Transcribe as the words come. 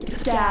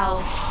Gal.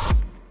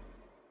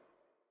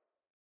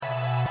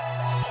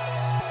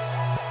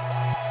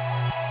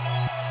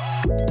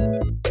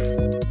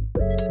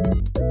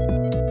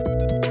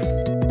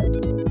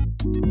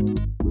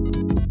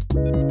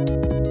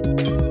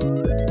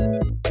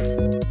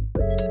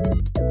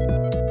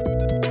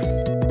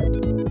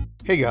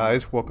 Hey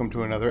guys, welcome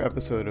to another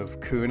episode of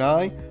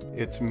Kunai.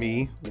 It's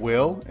me,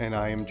 Will, and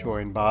I am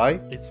joined by...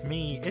 It's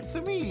me,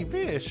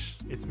 Bish.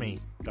 It's me,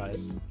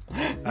 guys.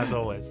 As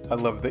always. I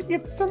love the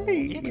it's a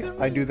me. It's a me.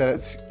 I do that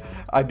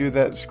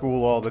at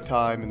school all the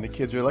time, and the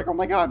kids are like, "Oh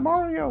my God,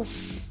 Mario!"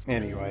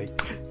 Anyway,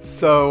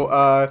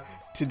 so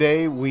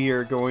today we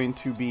are going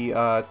to be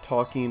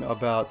talking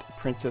about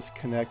Princess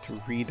Connect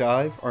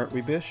Redive, aren't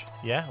we, Bish?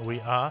 Yeah, we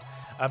are.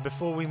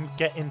 Before we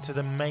get into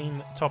the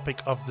main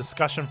topic of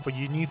discussion for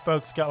you new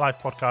folks, Get Life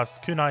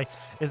Podcast Kunai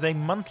is a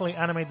monthly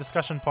anime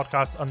discussion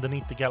podcast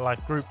underneath the Get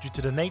Life group. Due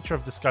to the nature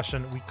of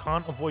discussion, we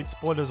can't avoid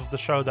spoilers of the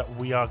show that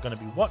we are going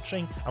to be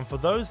watching. And for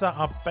those that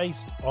are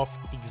based off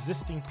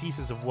existing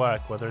pieces of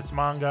work, whether it's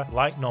manga,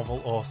 light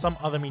novel, or some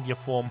other media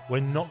form, we're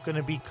not going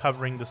to be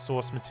covering the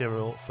source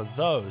material for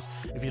those.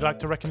 If you'd like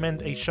to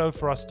recommend a show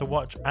for us to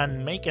watch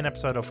and make an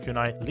episode of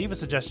Kunai, leave a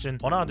suggestion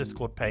on our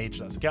Discord page.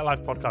 That's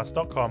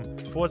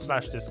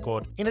getlifepodcast.com/Discord.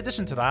 In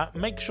addition to that,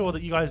 make sure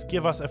that you guys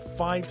give us a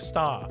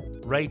 5-star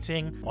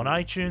rating on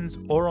iTunes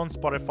or on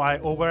Spotify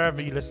or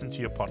wherever you listen to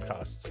your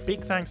podcasts.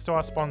 Big thanks to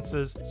our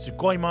sponsors,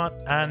 Sugoimart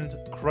and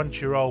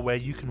Crunchyroll, where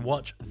you can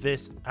watch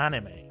this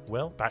anime.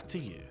 Will, back to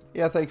you.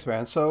 Yeah, thanks,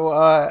 man. So,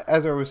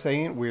 as I was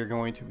saying, we're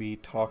going to be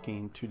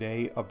talking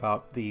today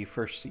about the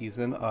first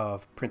season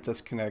of Princess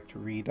Connect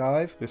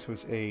Redive. This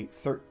was a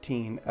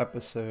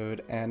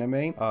 13-episode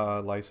anime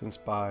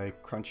licensed by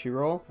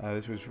Crunchyroll.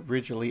 This was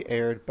originally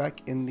aired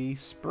back in the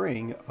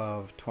spring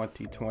of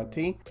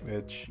 2020,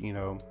 which, you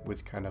know,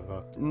 was kind of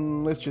a,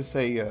 let's just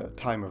say, a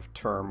time of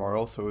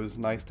turmoil. So it was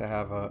nice to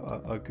have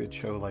a good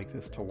show like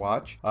this to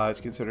watch.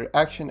 It's considered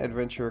action,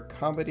 adventure,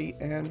 comedy,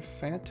 and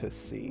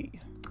fantasy.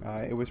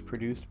 It was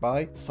produced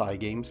by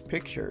Cygames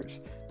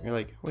Pictures. And you're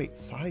like, wait,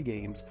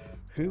 Cygames?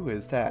 Who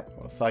is that?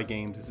 Well,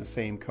 Cygames is the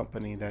same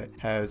company that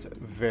has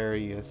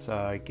various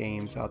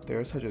games out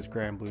there, such as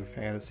Grand Blue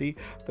Fantasy,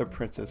 the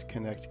Princess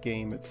Connect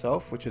game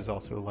itself, which is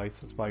also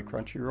licensed by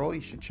Crunchyroll. You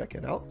should check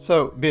it out.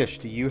 So, Bish,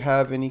 do you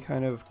have any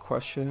kind of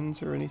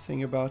questions or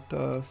anything about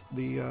the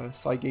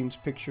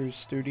Cygames Pictures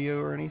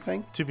studio or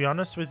anything? To be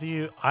honest with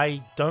you,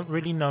 I don't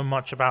really know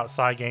much about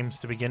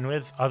Cygames to begin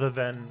with, other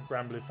than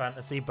Grand Blue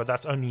Fantasy, but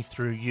that's only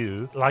through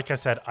you. Like I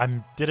said, I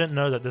didn't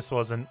know that this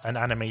was an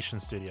animation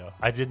studio.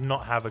 I did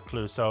not have a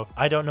clue. So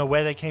I don't know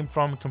where they came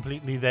from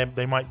completely.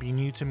 They might be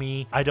new to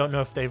me. I don't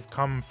know if they've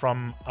come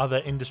from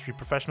other industry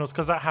professionals,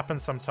 because that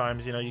happens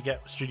sometimes. You know, you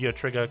get Studio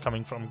Trigger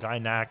coming from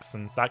Gainax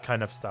and that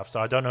kind of stuff. So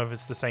I don't know if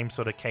it's the same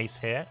sort of case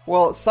here.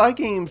 Well,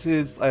 Cygames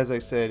is, as I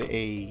said,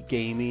 a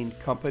gaming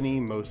company,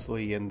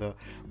 mostly in the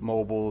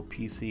mobile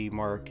PC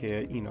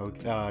market, you know,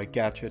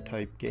 gacha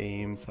type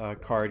games,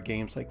 card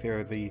games. Like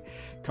they're the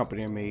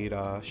company that made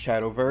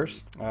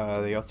Shadowverse.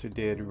 They also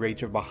did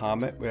Rage of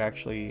Bahamut, but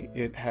actually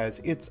it has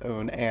its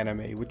own anime,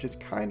 which is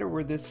kind of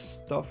where this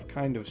stuff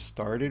kind of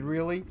started,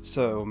 really.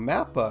 So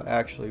Mappa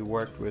actually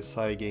worked with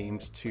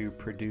Cygames to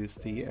produce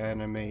the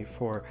anime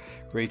for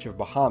Rage of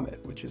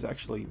Bahamut, which is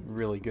actually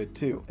really good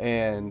too.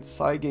 And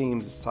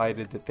Cygames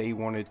decided that they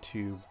wanted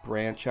to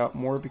branch out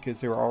more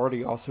because they were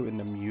already also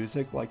into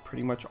music. Like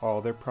pretty much all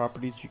their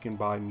properties, you can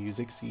buy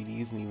music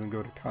CDs and even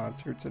go to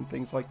concerts and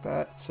things like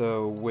that.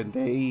 So when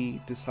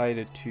they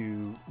decided to,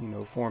 you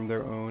know, form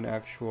their own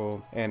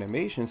actual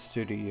animation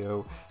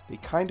studio, they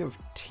kind of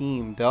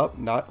teamed up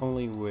not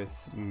only with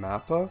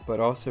Mappa but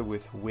also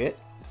with WIT.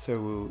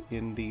 So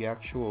in the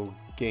actual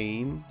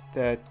game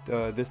that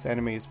this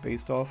anime is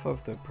based off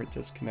of, the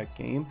Princess Connect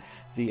game,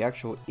 the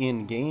actual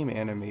in-game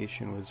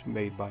animation was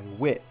made by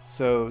WIT.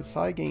 So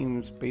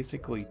Cygames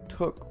basically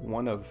took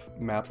one of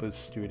Mappa's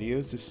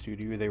studios, the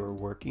studio they were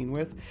working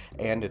with,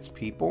 and its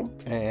people,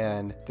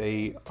 and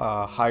they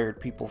hired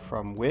people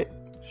from WIT,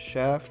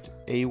 Shaft,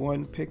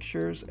 A1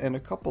 Pictures, and a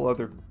couple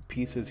other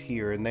pieces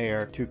here and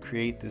there to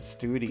create this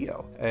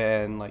studio.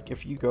 And like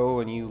if you go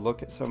and you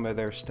look at some of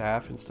their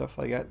staff and stuff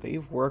like that,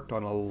 they've worked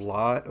on a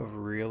lot of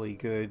really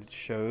good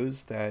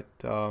shows that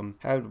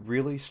had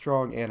really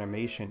strong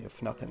animation,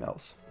 if nothing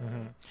else.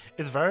 Mm-hmm.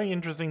 It's very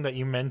interesting that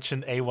you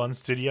mentioned A1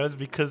 Studios,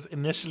 because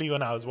initially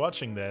when I was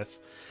watching this,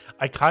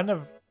 I kind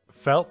of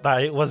felt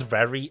that it was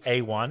very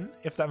A1,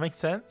 if that makes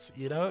sense.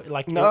 You know,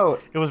 like no,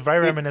 it was very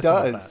reminiscent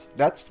of that.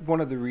 That's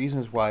one of the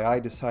reasons why I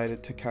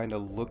decided to kind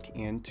of look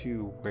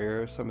into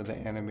where some of the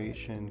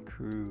animation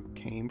crew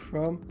came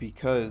from,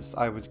 because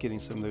I was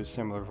getting some of those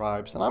similar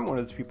vibes. And I'm one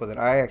of those people that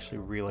I actually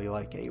really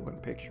like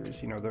A1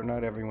 Pictures. You know, they're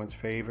not everyone's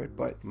favorite,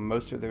 but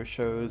most of their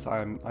shows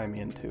I'm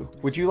into.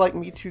 Would you like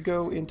me to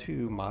go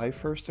into my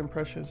first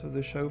impressions of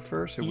the show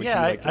first, or would you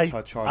like to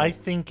touch on I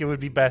think it would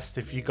be best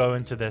if you go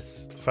into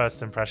this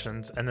first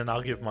impressions, and then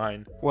I'll give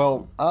mine.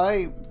 Well,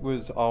 I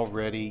was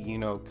already, you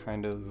know,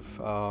 kind of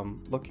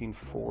looking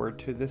forward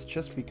to this,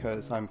 just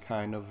because I'm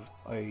kind of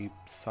a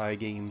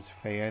Cygames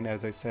fan.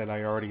 As I said,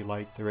 I already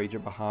liked the Rage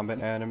of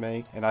Bahamut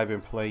anime, and I've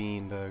been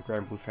playing the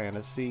Granblue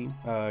Fantasy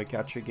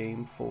gacha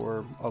game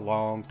for a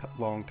long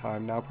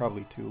time now,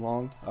 probably too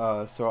long.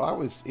 So I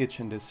was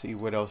itching to see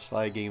what else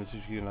Cygames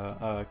was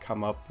gonna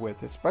come up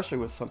with, especially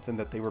with something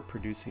that they were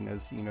producing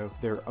as, you know,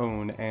 their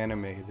own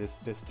anime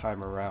this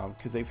time around,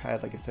 because they've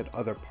had, like I said,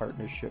 other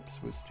partnerships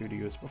with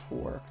studios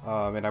before,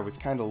 and I was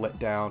kind of let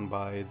down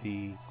by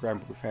the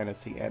Granblue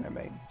Fantasy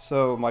anime.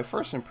 So my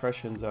first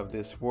impressions of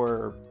this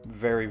were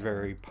very,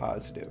 very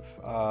positive.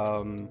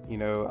 You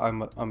know,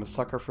 I'm a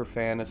sucker for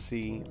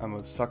fantasy. I'm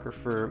a sucker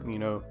for, you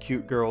know,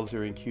 cute girls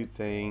doing cute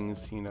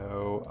things. You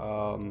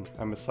know,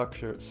 I'm a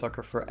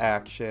sucker for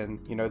action.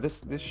 You know,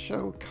 this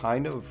show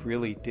kind of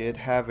really did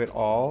have it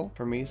all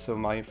for me. So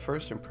my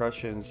first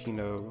impressions, you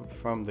know,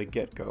 from the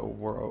get-go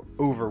were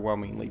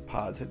overwhelmingly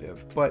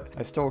positive. But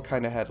I still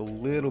kind of had a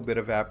little bit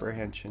of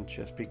apprehension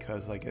just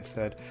because, like I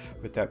said,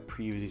 with that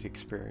previous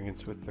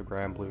experience with the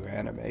Granblue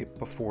anime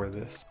before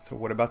this. So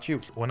what about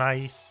you? When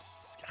I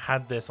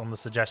had this on the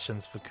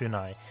suggestions for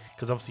Kunai,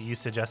 because obviously you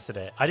suggested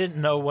it, I didn't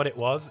know what it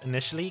was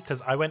initially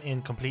because I went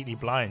in completely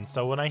blind.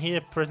 So when I hear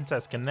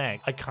Princess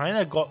Connect, I kind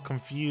of got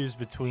confused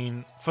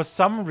between, for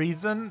some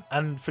reason,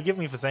 and forgive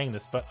me for saying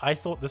this, but I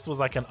thought this was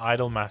like an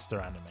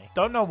Idolmaster anime.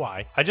 Don't know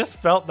why. I just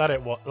felt that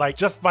it was, like,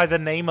 just by the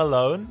name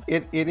alone.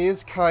 It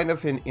is kind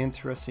of an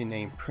interesting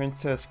name,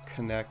 Princess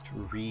Connect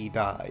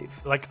Redive.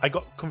 Like, I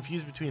got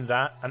confused between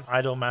that and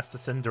Idolmaster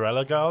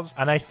Cinderella Girls,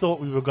 and I thought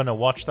we were going to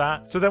watch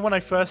that. So then when I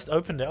first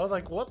opened it, I was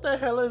like, what the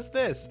hell is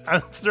this?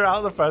 And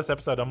throughout the first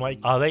episode, I'm like,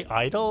 are they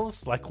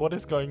idols? Like, what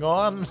is going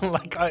on?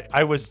 Like,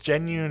 I was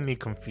genuinely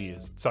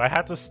confused. So I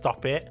had to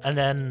stop it and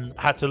then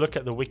had to look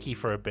at the wiki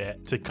for a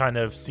bit to kind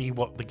of see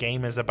what the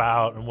game is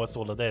about and what's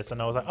all of this.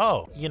 And I was like,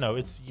 oh, you know,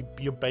 it's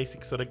your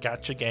basic sort of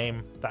gacha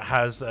game that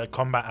has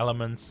combat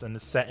elements and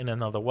is set in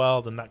another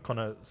world and that kind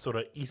of sort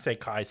of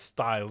isekai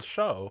style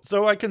show.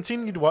 So I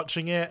continued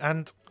watching it,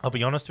 and I'll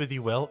be honest with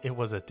you, Will, it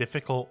was a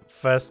difficult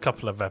first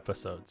couple of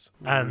episodes.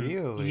 And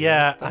really?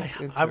 Yeah,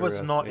 I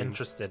was not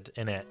interested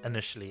in it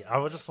initially. I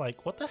was just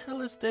like, what the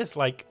hell is this?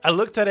 Like, I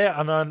looked at it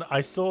and then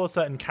I saw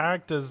certain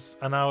characters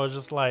and I was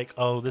just like,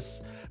 oh,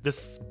 this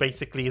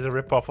basically is a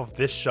ripoff of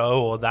this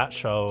show or that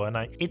show. And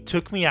it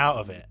took me out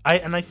of it.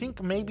 I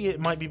think maybe it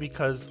might be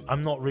because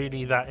I'm not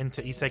really that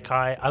into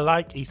isekai. I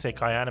like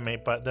isekai anime,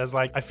 but there's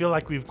like, I feel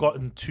like we've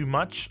gotten too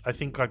much. I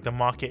think like the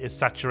market is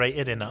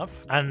saturated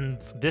enough.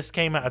 And this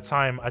came at a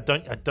time, I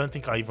don't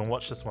think I even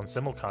watched this one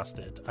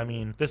simulcasted. I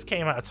mean, this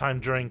came at a time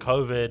during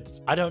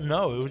COVID. I don't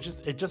know.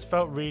 It just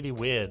felt really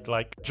weird.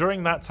 Like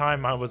during that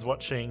time,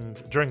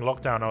 during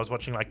lockdown, I was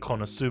watching like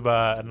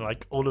Konosuba and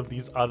like all of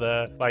these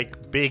other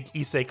like big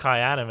isekai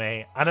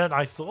anime. And then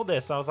I saw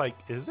this. I was like,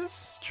 is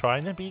this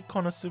trying to be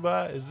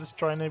Konosuba? Is this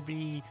trying to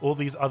be all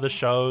these other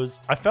shows?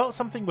 I felt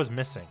something was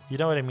missing. You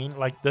know what I mean?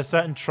 Like there's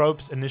certain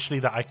tropes initially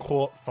that I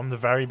caught from the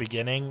very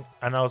beginning.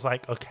 And I was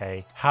like,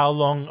 okay, how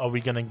long are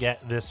we going to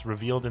get this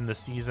revealed in the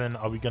season?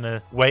 Are we going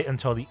to wait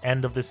until the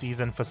end of the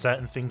season for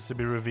certain things to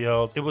be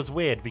revealed? It was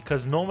weird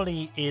because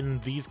normally in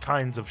these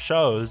kinds of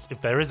shows, if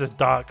there is a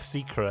dark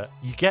secret,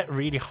 you get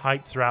really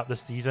hyped throughout the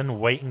season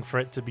waiting for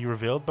it to be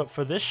revealed. But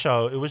for this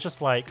show, it was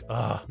just like,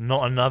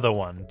 not another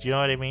one. Do you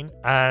know what I mean?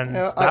 And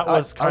yeah, that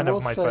was kind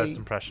of my first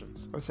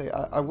impressions.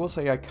 I will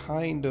say I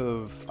kind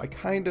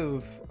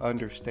of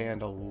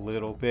understand a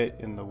little bit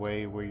in the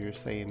way where you're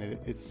saying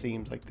it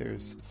seems like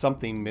there's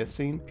something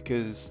missing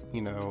because,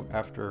 you know,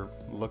 after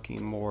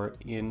looking more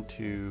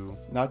into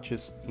not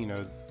just, you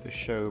know, the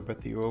show,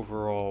 but the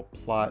overall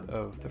plot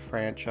of the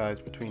franchise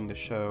between the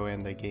show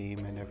and the game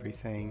and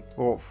everything.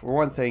 Well, for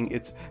one thing,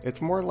 it's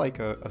more like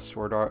a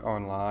Sword Art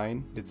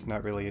Online. It's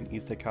not really an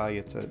isekai.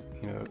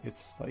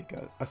 It's like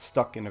a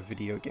stuck in a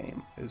video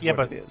game is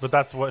what it is. But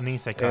that's what an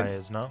isekai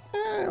is, no?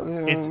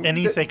 It's an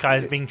isekai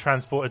is being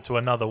transported to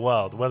another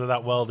world, whether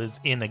that world is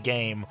in a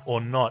game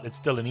or not. It's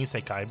still an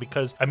isekai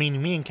because, I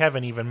mean, me and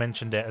Kevin even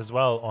mentioned it as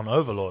well on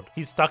Overlord.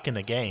 He's stuck in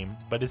a game,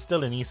 but it's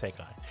still an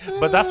isekai.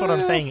 But that's what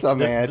I'm saying.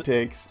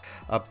 Semantics.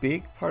 A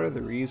big part of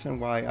the reason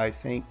why I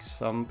think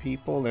some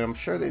people, and I'm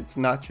sure that it's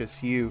not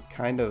just you,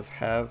 kind of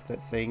have the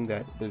thing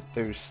that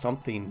there's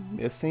something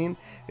missing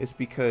is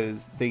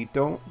because they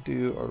don't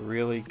do a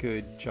really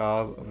good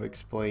job of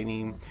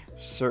explaining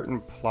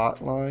certain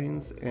plot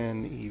lines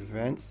and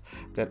events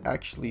that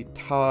actually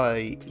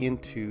tie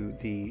into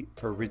the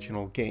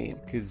original game,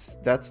 because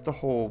that's the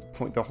whole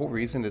point. The whole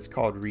reason it's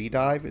called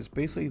Redive is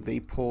basically they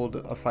pulled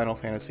a Final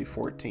Fantasy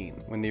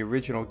XIV. When the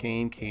original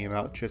game came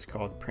out just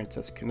called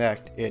Princess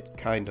Connect, it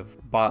kind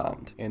of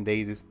bombed, and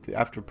they just,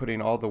 after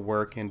putting all the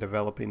work in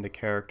developing the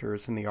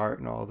characters and the art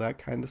and all that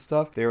kind of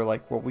stuff, they were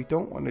like, well, we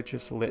don't want to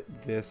just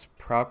let this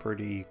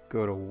property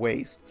go to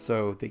waste.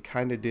 So they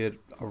kind of did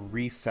a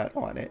reset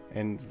on it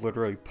and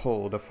literally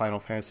pulled a Final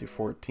Fantasy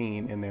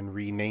XIV and then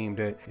renamed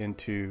it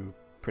into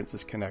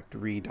Princess Connect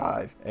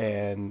Redive,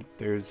 and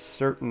there's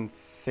certain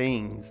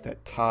things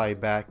that tie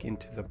back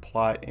into the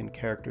plot and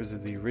characters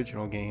of the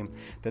original game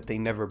that they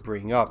never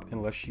bring up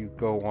unless you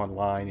go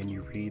online and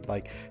you read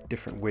like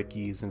different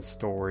wikis and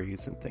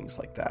stories and things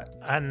like that.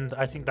 And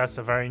I think that's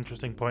a very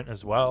interesting point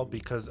as well,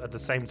 because at the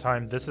same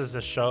time, this is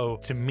a show,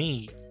 to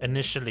me,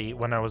 initially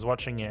when I was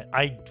watching it,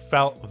 I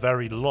felt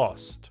very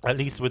lost, at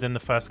least within the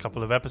first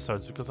couple of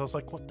episodes, because I was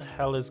like, what the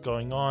hell is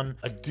going on?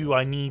 Do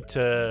I need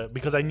to,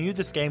 because I knew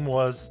this game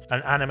was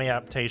an anime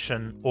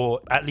adaptation or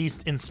at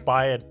least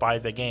inspired by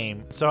the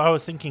game. So I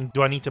was thinking,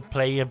 do I need to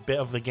play a bit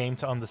of the game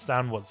to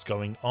understand what's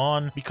going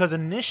on? Because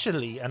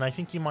initially, and I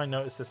think you might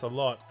notice this a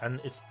lot,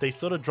 and they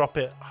sort of drop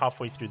it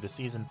halfway through the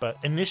season, but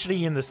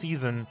initially in the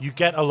season, you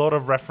get a lot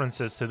of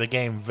references to the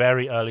game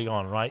very early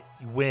on, right?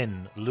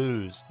 Win,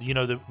 lose, you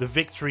know, the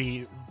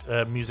victory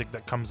music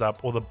that comes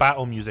up, or the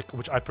battle music,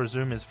 which I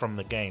presume is from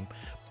the game.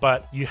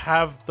 But you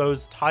have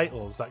those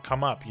titles that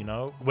come up, you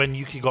know, when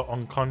Yuki got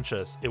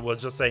unconscious, it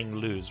was just saying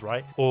lose,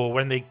 right? Or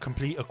when they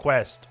complete a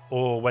quest,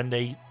 or when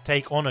they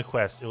take on a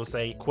quest, it will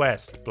say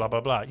quest, blah,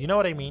 blah, blah. You know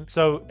what I mean?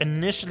 So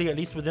initially, at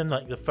least within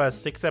like the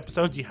first 6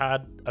 episodes, you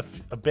had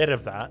a bit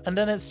of that, and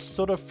then it's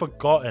sort of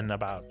forgotten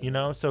about, you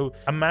know? So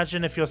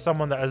imagine if you're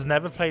someone that has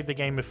never played the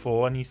game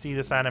before and you see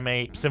this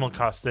anime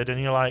simulcasted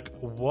and you're like,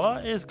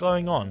 what is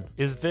going on?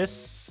 Is this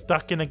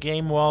stuck in a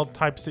game world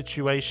type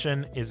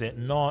situation? Is it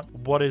not?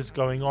 What is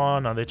going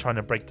on? Are they trying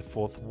to break the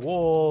fourth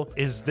wall?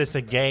 Is this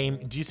a game?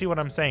 Do you see what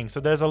I'm saying? So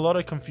there's a lot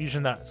of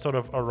confusion that sort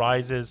of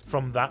arises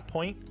from that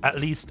point, at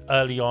least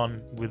early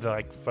on with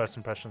like first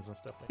impressions and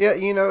stuff like that. Yeah,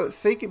 you know,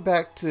 thinking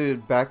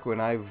back when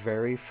I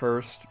very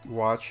first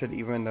watched it,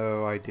 even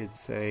though I did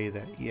say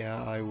that,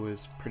 yeah, I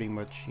was pretty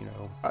much, you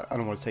know, I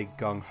don't want to say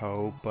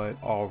gung-ho, but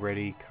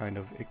already kind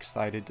of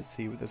excited to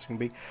see what this can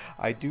be.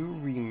 I do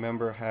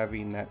remember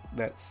having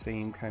that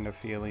same kind of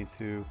feeling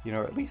through, you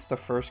know, at least the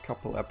first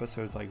couple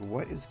episodes, like,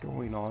 what is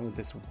going on with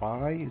this?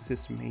 Why is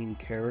this main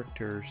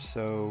character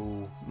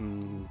so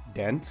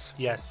dense?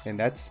 Yes. And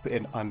that's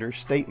an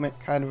understatement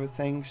kind of a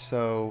thing.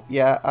 So,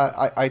 yeah,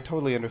 I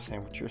totally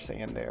understand what you're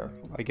saying there.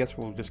 I guess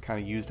we'll just kind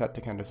of use that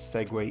to kind of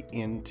segue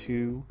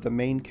into the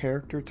main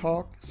character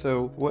talk.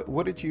 So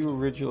what did you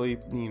originally,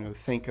 you know,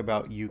 think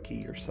about Yuki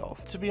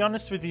yourself? To be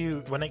honest with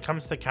you, when it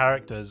comes to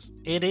characters,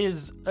 it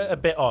is a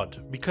bit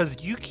odd,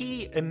 because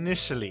Yuki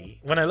initially,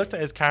 when I looked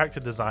at his character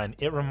design,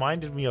 it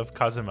reminded me of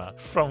Kazuma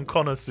from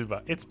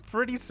Konosuba. It's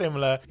pretty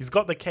similar. He's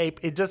got the cape.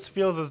 It just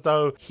feels as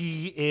though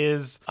he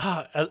is,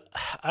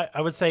 I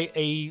would say,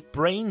 a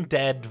brain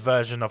dead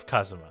version of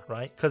Kazuma,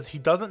 right? Because he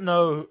doesn't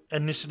know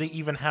initially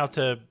even how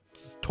to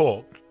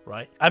talk,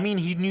 right? I mean,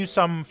 he knew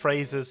some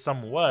phrases,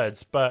 some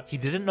words, but he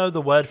didn't know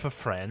the word for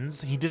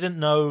friends. He didn't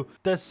know,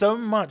 there's so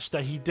much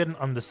that he didn't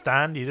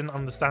understand. He didn't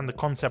understand the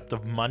concept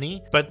of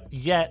money, but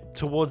yet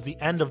towards the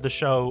end of the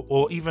show,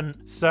 or even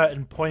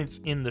certain points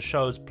in the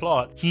show's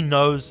plot, he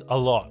knows a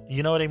lot.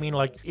 You know what I mean?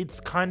 Like, it's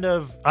kind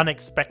of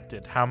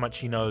unexpected how much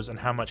he knows and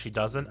how much he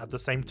doesn't at the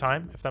same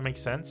time, if that makes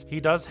sense.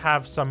 He does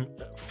have some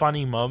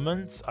funny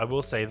moments, I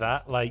will say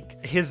that.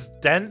 Like, his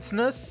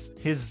denseness,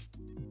 his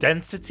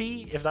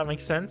density, if that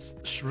makes sense,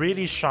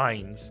 really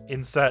shines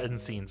in certain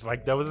scenes.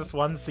 Like, there was this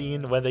one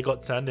scene where they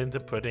got turned into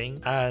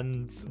pudding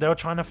and they were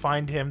trying to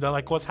find him. They're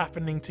like, what's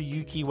happening to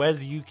Yuki?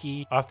 Where's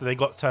Yuki? After they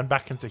got turned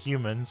back into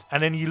humans.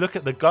 And then you look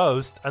at the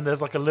ghost and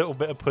there's like a little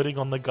bit of pudding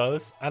on the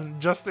ghost, and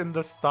just in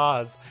the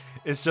stars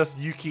it's just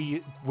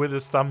Yuki with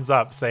his thumbs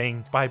up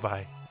saying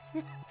bye-bye.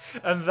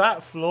 And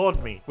that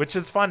floored me, which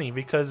is funny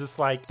because it's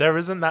like there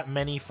isn't that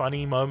many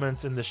funny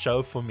moments in the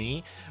show for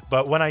me,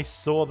 but when I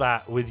saw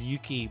that with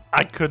Yuki,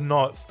 I could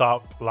not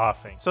stop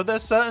laughing. So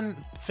there's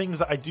certain things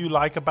that I do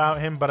like about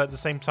him, but at the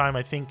same time,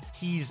 I think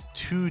he's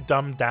too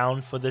dumbed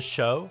down for the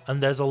show.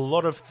 And there's a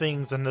lot of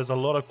things and there's a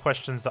lot of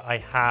questions that I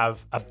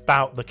have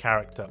about the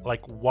character.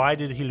 Like, why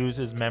did he lose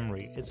his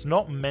memory? It's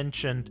not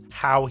mentioned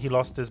how he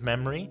lost his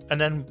memory.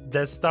 And then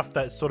there's stuff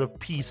that's sort of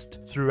pieced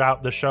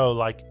throughout the show,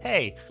 like,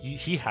 hey,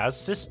 he has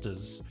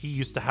sisters. He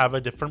used to have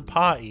a different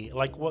party.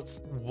 Like,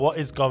 what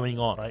is going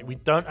on, right? We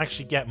don't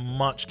actually get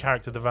much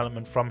character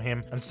development from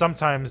him. And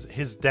sometimes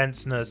his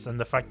denseness and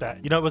the fact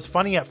that, you know, it was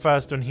funny at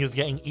first when he was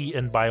getting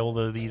eaten by all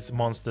of these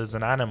monsters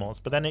and animals,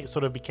 but then it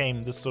sort of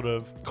became this sort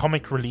of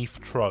comic relief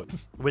trope,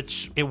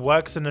 which it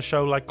works in a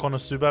show like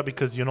Konosuba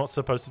because you're not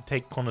supposed to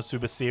take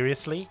Konosuba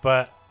seriously,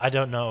 but I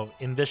don't know.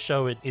 In this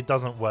show, it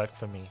doesn't work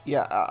for me.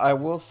 Yeah, I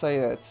will say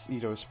that, you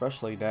know,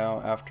 especially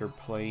now after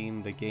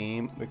playing the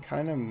game, it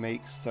kind of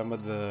makes some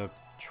of the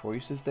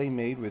choices they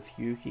made with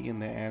Yuki in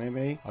the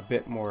anime a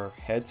bit more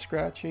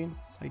head-scratching,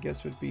 I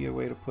guess would be a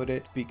way to put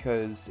it,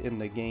 because in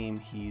the game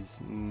he's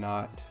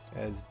not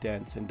as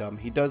dense and dumb.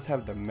 He does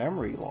have the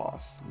memory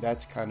loss.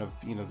 That's kind of,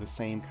 you know, the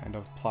same kind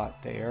of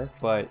plot there,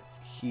 but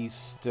he's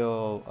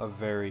still a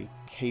very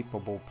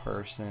capable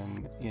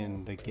person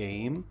in the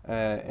game,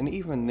 and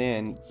even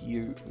then,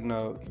 you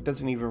know, it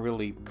doesn't even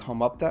really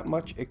come up that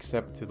much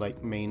except to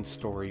like main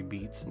story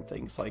beats and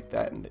things like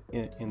that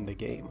in the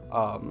game.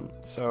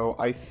 So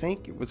I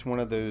think it was one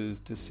of those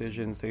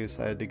decisions they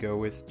decided to go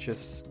with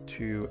just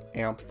to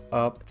amp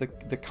up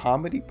the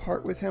comedy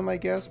part with him, I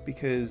guess,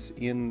 because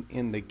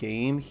in the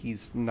game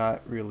he's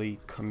not really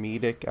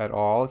comedic at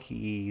all.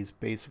 He's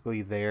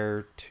basically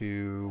there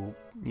to,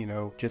 you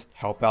know, just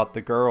help out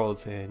the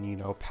girls and, you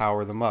know,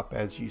 power them up,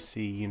 as you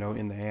see, you know,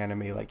 in the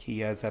anime. Like, he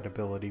has that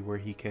ability where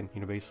he can,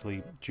 you know,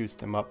 basically juice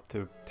them up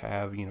to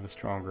have, you know,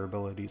 stronger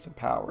abilities and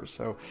powers.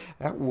 So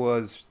that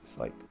was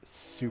like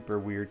super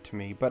weird to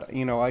me, but,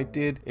 you know, I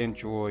did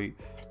enjoy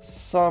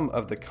some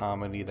of the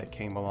comedy that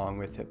came along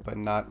with it, but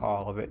not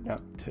all of it. Now,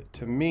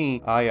 to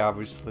me, I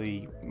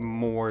obviously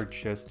more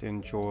just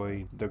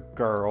enjoy the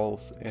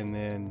girls, and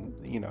then,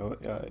 you know,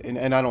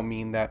 and I don't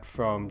mean that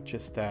from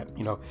just that,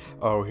 you know,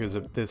 oh, here's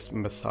this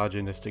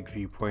misogynistic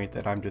viewpoint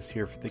that I'm just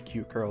here for the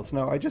cute girls.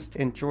 No, I just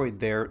enjoyed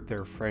their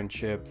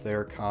friendship,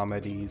 their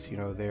comedies, you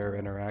know, their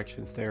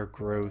interactions, their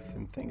growth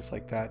and things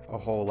like that a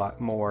whole lot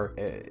more,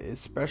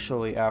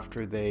 especially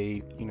after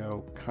they, you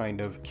know, kind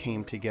of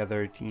came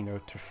together, you know,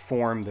 to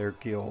form their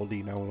guild.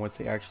 You know, once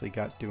they actually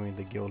got doing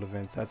the guild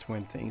events, that's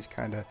when things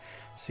kind of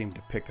seemed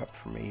to pick up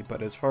for me.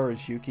 But as far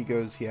as Yuki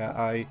goes, yeah,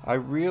 I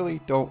really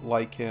don't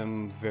like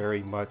him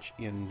very much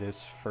in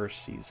this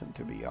first season,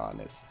 to be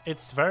honest.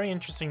 It's very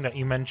interesting that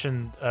you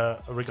mentioned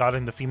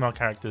regarding the female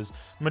characters.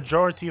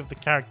 Majority of the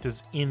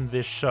characters in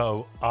this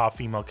show are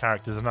female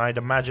characters, and I'd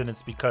imagine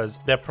it's because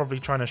they're probably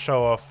trying to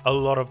show off a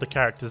lot of the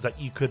characters that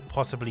you could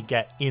possibly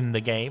get in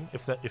the game,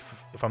 if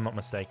I'm not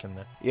mistaken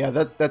there. Yeah,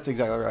 that's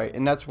exactly right,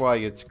 and that's why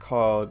it's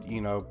called,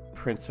 you know,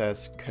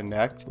 Princess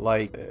Connect,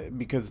 like,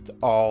 because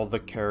all the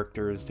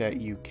characters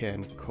that you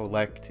can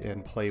collect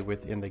and play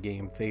with in the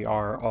game, they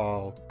are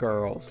all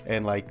girls,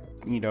 and like,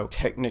 you know,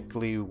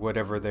 technically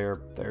whatever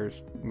their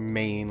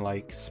main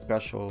like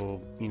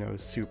special, you know,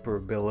 super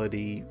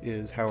ability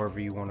is, however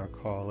you want to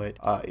call it,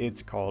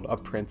 it's called a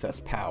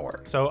princess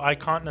power. So I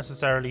can't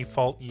necessarily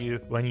fault you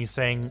when you're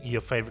saying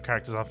your favorite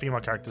characters are female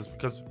characters,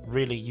 because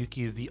really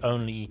Yuki is the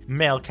only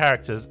male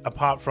characters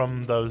apart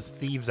from those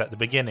thieves at the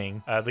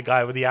beginning, the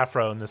guy with the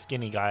afro and the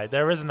skinny guy.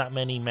 There isn't that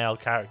many male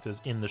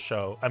characters in the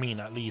show. I mean,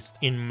 at least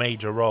in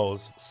major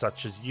roles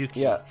such as Yuki.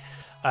 Yeah.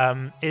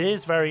 It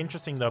is very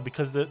interesting though,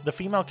 because the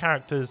female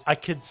characters, I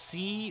could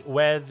see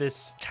where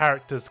this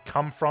characters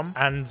come from,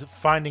 and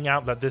finding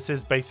out that this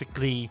is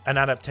basically an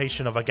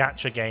adaptation of a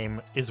gacha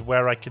game is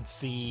where I could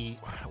see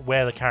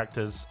where the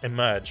characters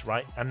emerge,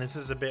 right? And this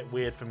is a bit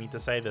weird for me to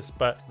say this,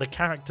 but the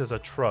characters are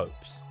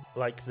tropes.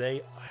 Like,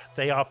 they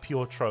are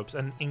pure tropes,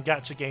 and in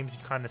gacha games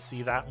you kind of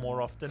see that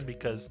more often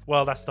because,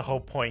 well, that's the whole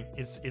point.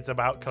 It's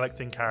about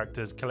collecting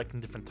characters, collecting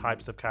different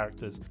types of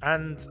characters,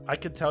 and I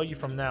could tell you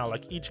from now,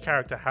 like, each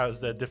character has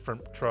their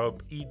different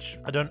trope.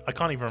 I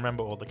can't even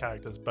remember all the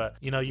characters, but,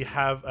 you know, you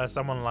have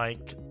someone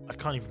like, I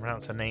can't even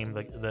pronounce her name,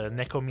 the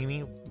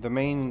Nekomimi. The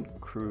main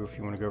crew, if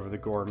you want to go over the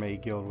Gourmet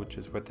Guild, which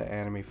is what the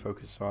anime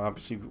focused on,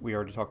 obviously we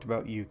already talked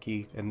about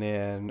Yuki, and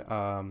then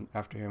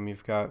after him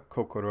you've got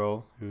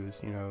Kokoro, who's,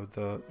 you know,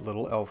 the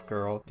little elf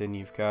girl. Then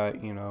you've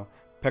got, you know,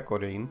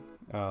 Pecorin,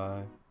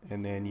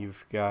 and then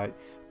you've got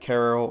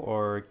Carol,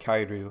 or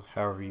Kairu,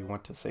 however you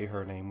want to say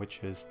her name, which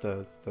is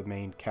the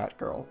main cat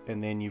girl.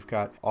 And then you've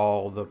got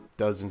all the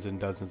dozens and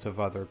dozens of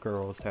other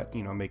girls that,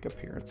 you know, make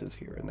appearances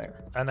here and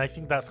there. And I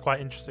think that's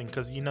quite interesting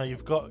because, you know,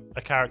 you've got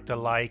a character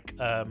like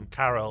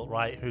Carol,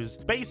 right, who's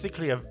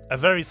basically a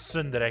very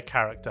tsundere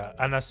character.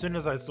 And as soon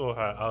as I saw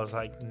her, I was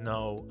like,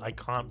 no, I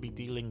can't be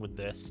dealing with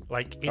this.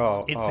 Like,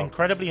 it's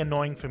incredibly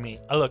annoying for me.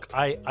 Look,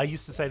 I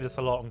used to say this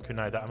a lot on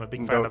Kunai, that I'm a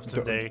big fan of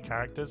tsundere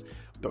characters,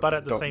 but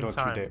at the same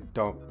time...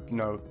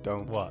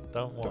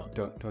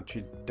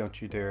 Don't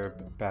you dare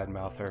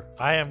badmouth her.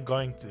 I am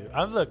going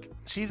to. And look,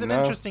 she's an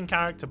interesting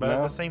character, but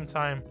at the same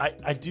time,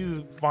 I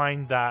do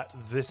find that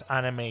this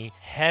anime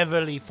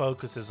heavily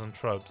focuses on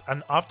tropes,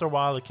 and after a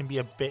while it can be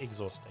a bit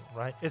exhausting,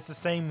 right? It's the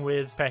same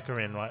with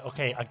Pecorin, right?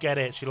 Okay, I get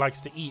it, she likes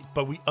to eat,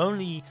 but we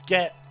only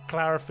get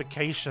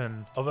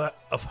clarification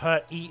of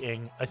her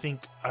eating, I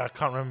think, I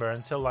can't remember,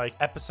 until like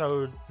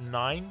episode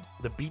 9,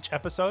 the beach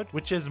episode,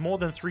 which is more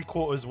than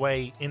 3/4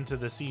 way into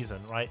the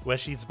season, right, where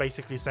she's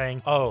basically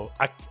saying, oh,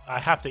 I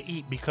have to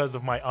eat because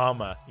of my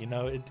armor, you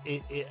know,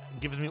 it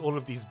gives me all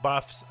of these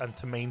buffs, and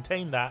to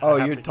maintain that,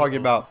 you're talking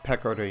about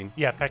Pecorin.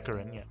 Yeah,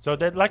 Pecorin, yeah. So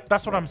like,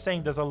 that's what I'm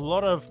saying, there's a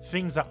lot of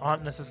things that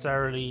aren't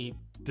necessarily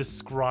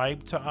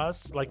described to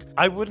us. Like,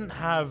 I wouldn't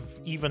have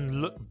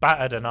even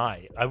batted an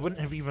eye. I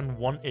wouldn't have even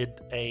wanted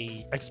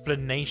a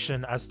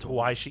explanation as to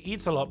why she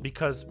eats a lot,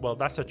 because, well,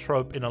 that's a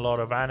trope in a lot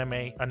of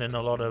anime and in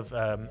a lot of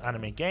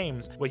anime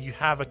games, where you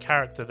have a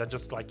character that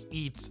just like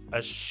eats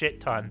a shit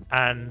ton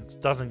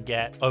and doesn't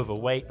get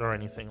overweight or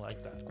anything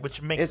like that,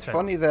 which makes sense. It's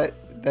funny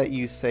that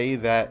you say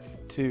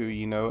that too,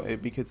 you know,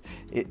 because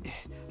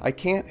I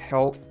can't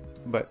help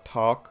but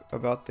talk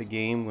about the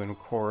game when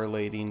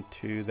correlating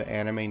to the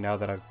anime now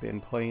that I've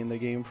been playing the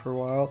game for a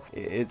while.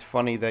 It's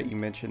funny that you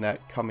mentioned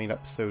that coming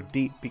up so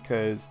deep,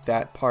 because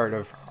that part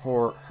of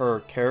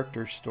her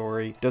character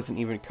story doesn't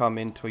even come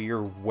until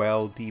you're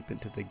well deep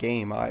into the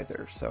game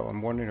either. So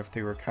I'm wondering if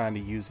they were kind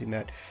of using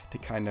that to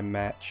kind of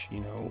match,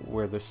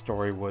 where the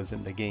story was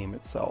in the game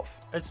itself.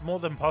 It's more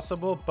than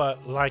possible,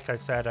 but like I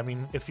said, I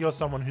mean, if you're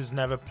someone who's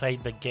never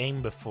played the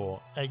game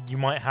before, you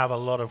might have a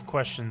lot of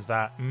questions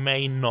that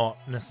may not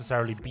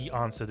necessarily be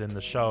answered in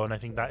the show, and I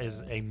think that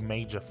is a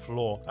major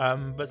flaw.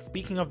 But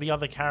speaking of the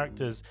other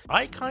characters,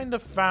 I kind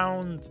of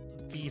found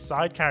the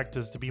side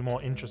characters to be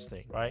more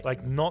interesting, right?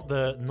 Like not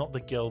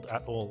the guild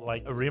at all.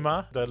 Like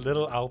Rima, the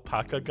little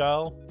alpaca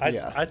girl,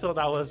 I thought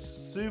that was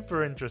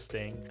super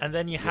interesting. And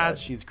then you had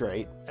she's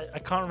great. I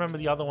can't remember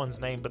the other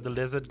one's name, but the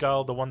lizard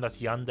girl, the one that's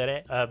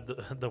yandere,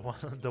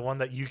 the one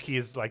that Yuki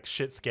is like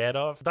shit scared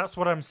of. That's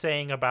what I'm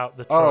saying about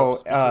the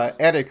tropes.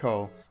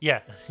 Eriko. Yeah,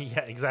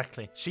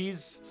 exactly.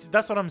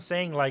 That's what I'm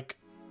saying. Like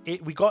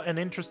we got an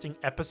interesting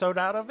episode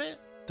out of it.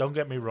 Don't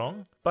get me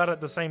wrong. But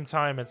at the same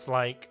time, it's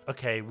like,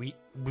 okay, we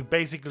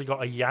basically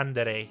got a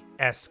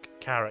yandere-esque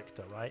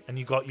character, right? And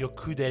you got your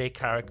kudere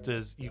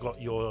characters, you got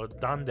your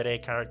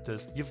dandere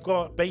characters. You've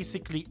got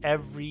basically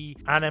every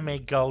anime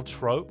girl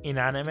trope in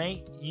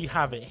anime. You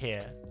have it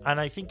here. And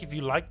I think if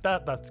you like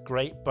that, that's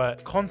great.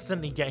 But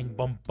constantly getting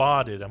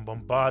bombarded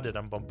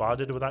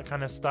with that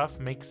kind of stuff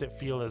makes it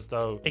feel as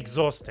though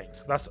exhausting.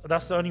 That's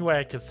the only way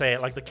I could say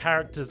it. Like, the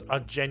characters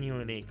are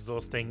genuinely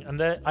exhausting,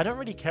 and I don't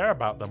really care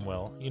about them,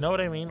 Will. You know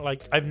what I mean?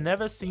 Like, I've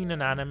never seen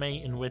an anime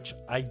in which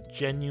I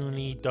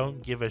genuinely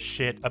don't give a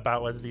shit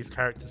about whether these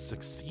characters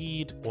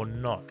succeed or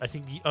not. I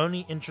think the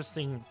only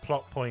interesting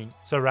plot point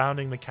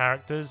surrounding the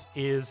characters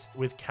is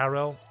with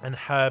Carol and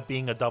her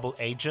being a double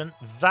agent.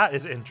 That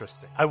is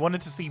interesting. I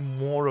wanted to see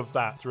more of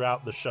that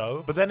throughout the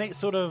show, but then it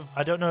sort of,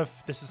 I don't know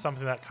if this is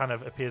something that kind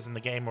of appears in the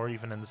game or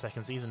even in the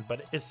second season,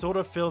 but it sort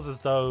of feels as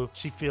though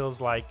she feels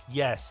like,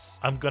 yes,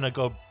 I'm gonna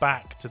go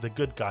back to the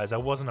good guys. I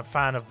wasn't a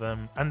fan of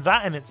them. And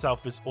that in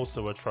itself is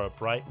also a trope,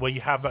 right? Where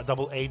you have a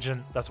double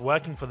agent that's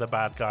working for the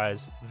bad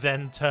guys,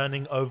 then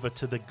turning over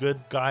to the good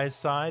guys'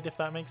 side, if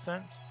that makes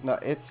sense. No,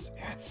 it's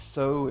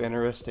so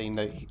interesting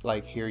to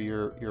like hear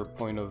your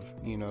point of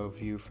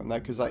view from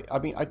that, because I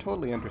mean I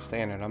totally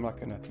understand it. I'm not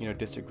gonna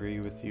disagree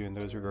with you in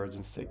those regards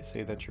and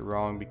say that you're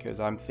wrong, because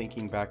I'm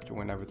thinking back to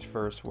when I was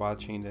first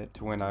watching it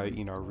to when I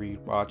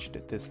rewatched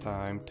it this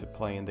time to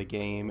playing the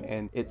game,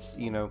 and it's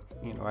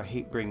I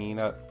hate bringing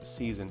up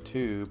season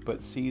 2,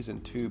 but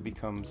season 2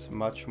 becomes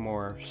much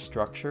more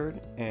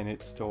structured, and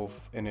it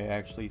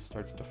actually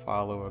starts to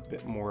follow a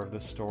bit more of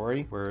the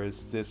story,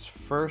 whereas this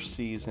first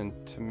season,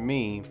 to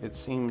me, it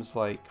seems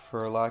like,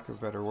 for lack of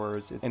better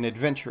words, an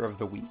adventure of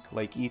the week.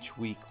 Like each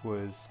week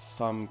was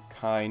some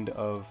kind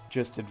of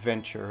just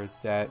adventure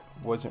that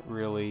wasn't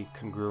really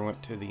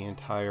congruent to the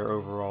entire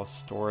overall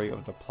story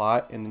of the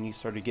plot, and then you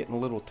started getting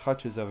little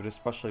touches of it,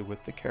 especially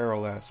with the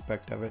Carol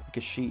aspect of it,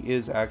 because she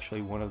is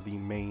actually one of the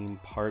main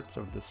parts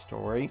of the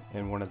story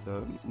and one of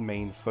the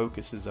main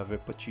focuses of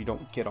it, but you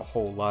don't get a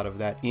whole lot of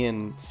that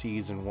in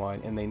season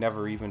 1, and they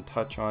never even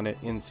touch on it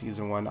in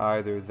season 1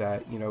 either,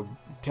 that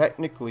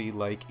technically,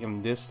 like,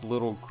 in this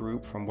little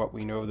group, from what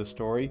we know of the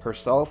story,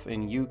 herself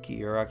and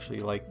Yuki are actually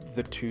like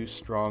the two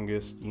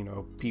strongest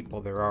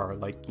people there are.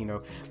 Like, a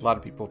lot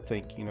of people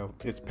think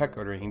it's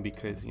Pecorin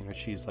because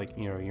she's like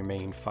your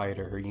main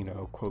fighter,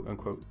 quote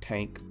unquote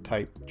tank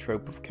type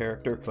trope of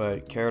character,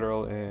 but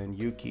Carol and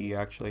Yuki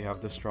actually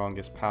have the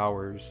strongest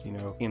powers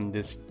in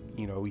this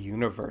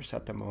universe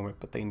at the moment,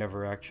 but they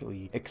never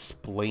actually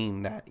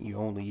explain that. You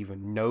only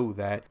even know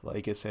that,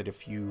 like I said,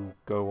 if you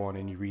go on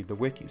and you read the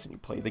wikis and you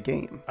play the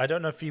game. I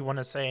don't know if you want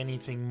to say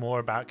anything more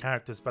about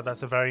characters, but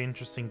that's a very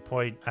interesting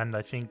point, and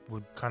I think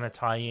would kind of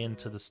tie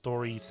into the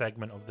story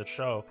segment of the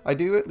show. I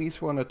do at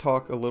least want to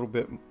talk a little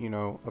bit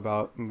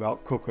about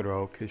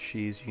Kokoro, because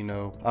she's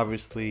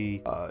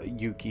obviously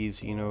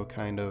Yuki's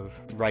kind of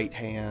right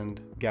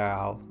hand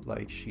gal.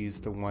 Like, she's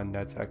the one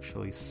that's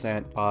actually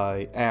sent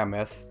by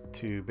Ameth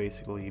to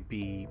basically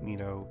be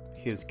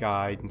his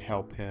guide and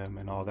help him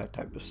and all that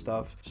type of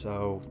stuff.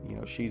 So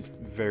she's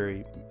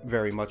very,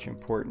 very much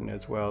important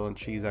as well, and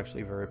she's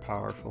actually very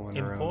powerful in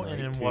her own right.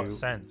 Important in what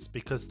sense?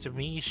 Because to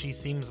me she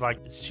seems like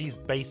she's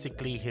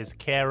basically his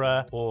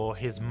carer or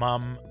his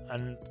mum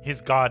and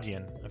his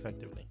guardian,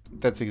 effectively.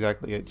 That's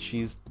exactly it.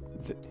 She's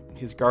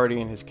his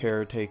guardian, his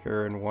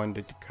caretaker, and one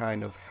to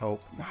kind of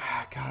help,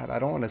 I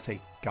don't want to say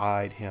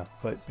guide him,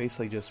 but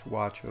basically just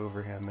watch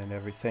over him and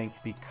everything,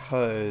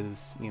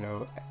 because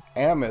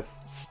Ameth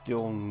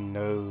still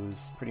knows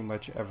pretty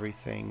much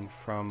everything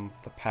from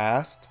the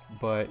past,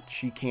 but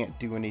she can't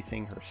do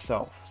anything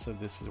herself. So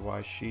this is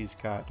why she's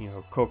got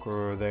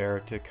Kokoro there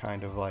to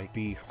kind of like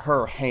be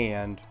her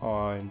hand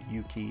on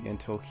Yuki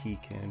until he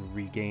can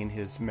regain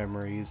his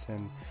memories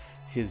and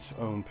his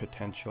own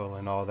potential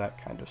and all that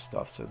kind of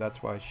stuff. So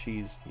that's why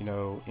she's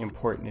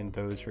important in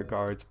those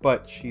regards.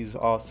 But she's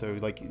also,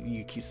 like,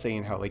 you keep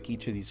saying how like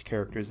each of these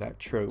characters, that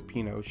trope,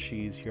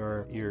 she's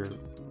your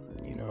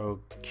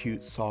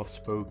cute,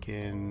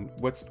 soft-spoken.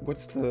 What's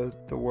the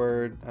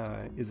word?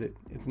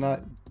 It's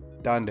not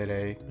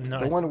Dandere. No,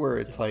 the one where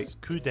it's like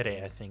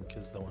Kudere, I think,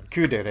 is the one.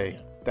 Kudere.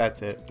 Yeah.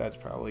 That's it. That's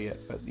probably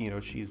it. But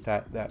she's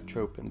that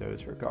trope in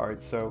those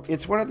regards. So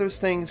it's one of those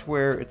things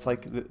where it's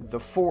like the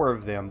four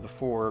of them,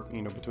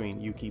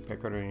 between Yuki,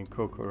 Pekora, and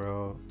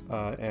Kokoro,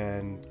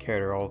 and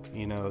Carol,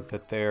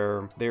 that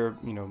they're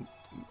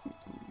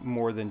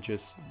more than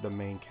just the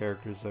main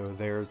characters, though.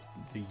 They're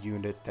the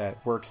unit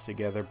that works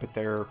together, but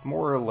they're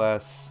more or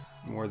less,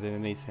 more than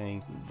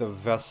anything, the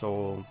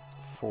vessel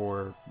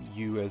for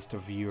you as the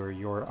viewer,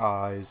 your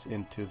eyes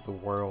into the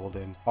world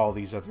and all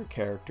these other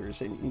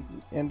characters.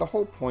 And the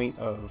whole point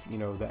of,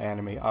 the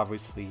anime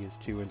obviously is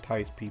to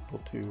entice people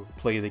to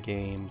play the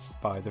games,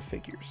 buy the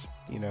figures,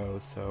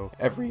 so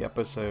every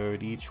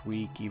episode, each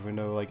week, even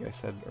though, like I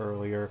said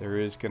earlier, there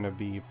is going to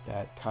be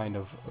that kind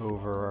of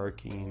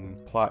overarching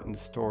plot and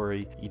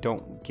story, you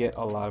don't get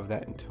a lot of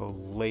that until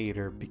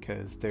later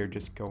because they're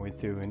just going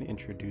through and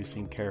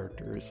introducing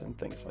characters and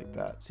things like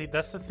that. See,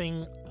 that's the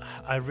thing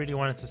I really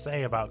wanted to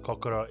say about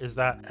Kokoro, is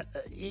that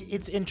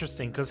it's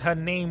interesting because her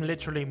name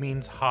literally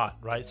means heart,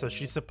 right? So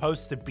she's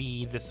supposed to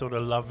be this sort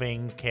of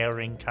loving,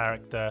 caring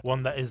character,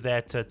 one that is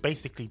there to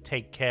basically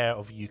take care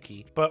of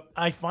Yuki. But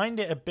I find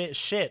it a bit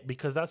shit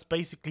because that's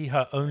basically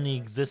her only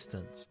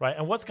existence, right?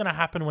 And what's going to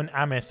happen when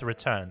Amith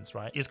returns,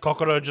 right? Is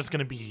Kokoro just going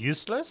to be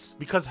useless?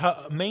 Because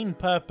her main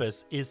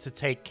purpose is to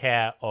take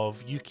care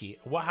of Yuki.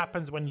 What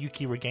happens when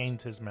Yuki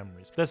regains his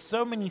memories? There's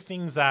so many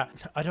things that,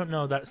 I don't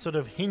know, that sort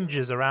of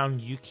hinges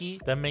around Yuki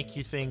that make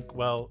you think,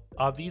 well,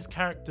 are these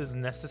characters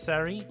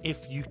necessary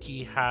if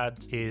Yuki had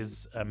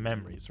his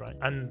memories, right?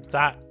 And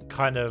that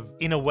kind of,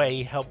 in a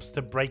way, helps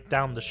to break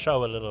down the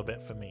show a little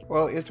bit for me.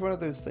 Well, it's one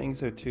of those things,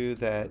 though, too,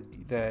 that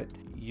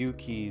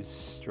Yuki's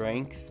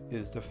strength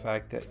is the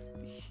fact that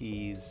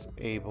he's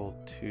able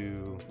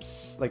to,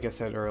 like I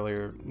said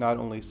earlier, not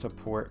only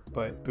support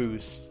but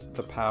boost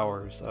the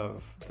powers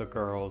of the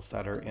girls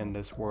that are in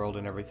this world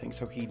and everything.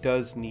 So he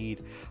does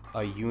need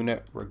a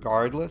unit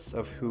regardless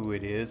of who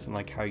it is, and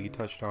like how you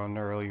touched on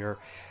earlier,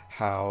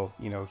 how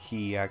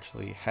he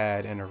actually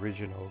had an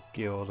original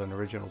guild, an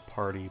original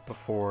party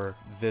before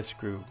this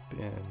group,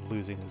 and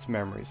losing his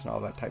memories and all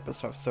that type of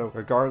stuff. So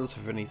regardless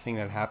of anything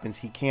that happens,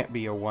 he can't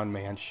be a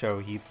one-man show.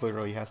 He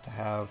literally has to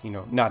have,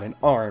 not an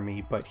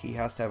army, but he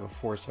has to have a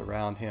force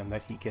around him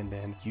that he can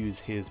then use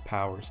his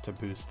powers to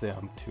boost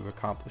them to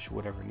accomplish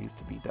whatever needs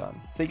to be done.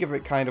 Think of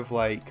it kind of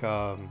like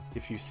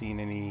if you've seen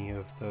any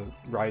of the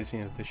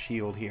Rising of the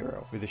Shield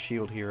Hero, where the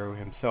Shield Hero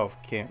himself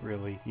can't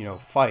really,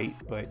 fight,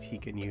 but he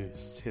can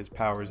use his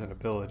powers and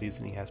abilities,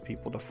 and he has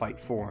people to fight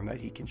for him that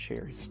he can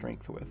share his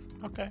strength with.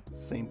 Okay.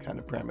 Same kind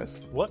of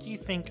premise. What do you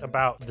think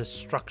about the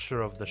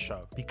structure of the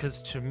show?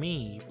 Because to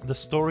me, the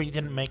story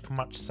didn't make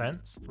much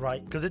sense,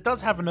 right? Because it does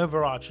have an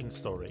overarching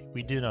story.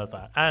 We do know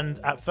that. And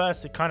at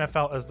first, it kind of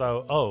felt as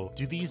though, oh,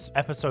 do these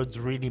episodes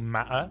really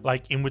matter?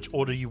 Like, in which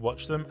order you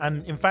watch them?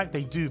 And in fact,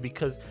 they do,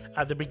 because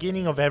at the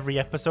beginning of every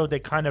episode, they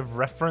kind of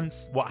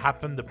reference what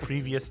happened the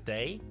previous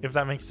day, if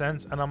that makes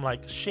sense. And I'm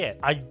like, shit,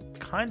 I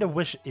kind of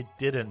wish it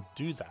didn't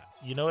do that.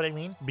 You know what I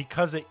mean?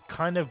 Because it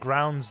kind of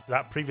grounds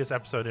that previous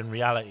episode in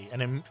reality,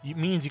 and it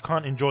means you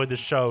can't enjoy the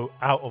show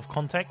out of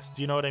context.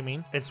 Do you know what I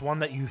mean? It's one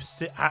that you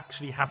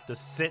actually have to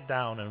sit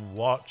down and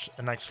watch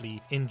and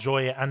actually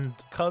enjoy it. And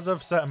because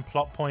of certain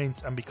plot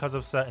points and because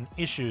of certain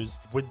issues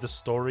with the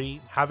story,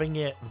 having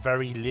it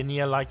very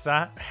linear like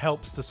that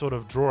helps to sort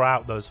of draw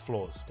out those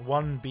flaws.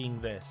 One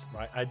being this,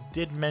 right? I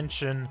did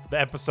mention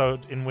the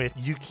episode in which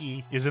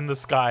Yuki is in the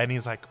sky and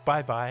he's like,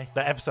 bye-bye.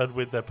 The episode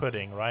with the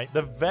pudding, right?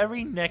 The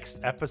very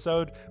next episode,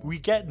 we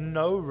get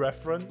no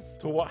reference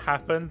to what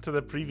happened to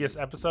the previous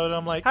episode.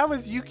 I'm like, how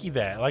is Yuki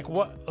there? Like,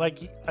 what?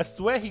 Like, I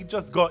swear he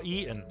just got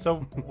eaten.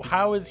 So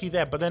how is he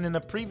there? But then in the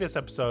previous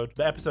episode,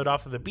 the episode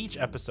after the beach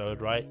episode,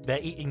 right, they're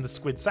eating the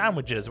squid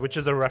sandwiches, which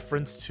is a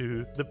reference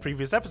to the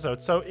previous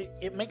episode. So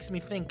it makes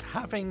me think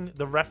having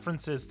the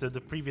references to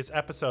the previous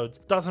episodes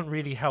doesn't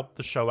really help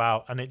the show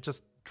out, and it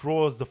just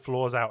draws the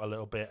flaws out a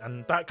little bit,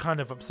 and that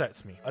kind of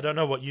upsets me. I don't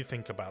know what you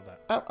think about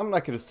that. I'm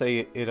not going to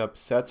say it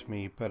upsets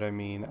me, but I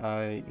mean,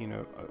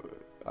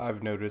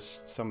 I've noticed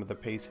some of the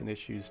pacing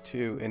issues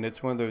too, and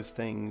it's one of those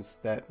things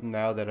that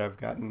now that I've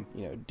gotten,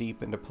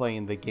 deep into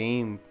playing the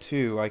game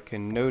too, I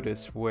can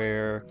notice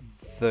where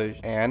the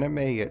anime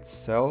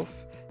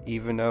itself,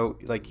 even though,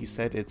 like you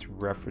said, it's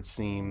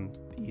referencing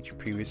each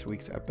previous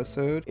week's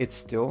episode, it's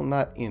still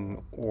not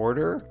in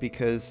order,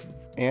 because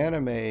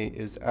anime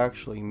is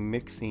actually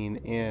mixing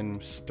in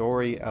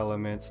story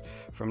elements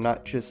from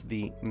not just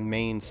the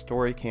main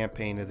story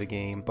campaign of the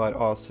game, but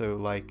also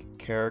like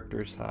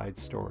character side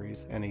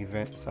stories and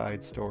event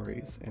side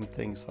stories and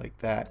things like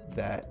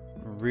that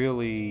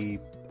really,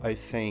 I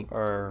think,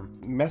 are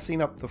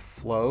messing up the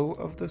flow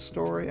of the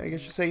story, I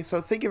guess you say.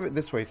 So think of it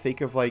this way. Think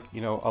of like,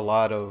 a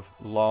lot of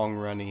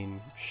long-running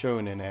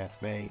shonen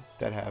anime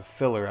that have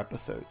filler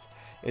episodes.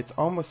 It's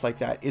almost like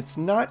that. It's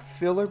not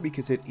filler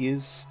because it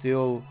is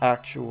still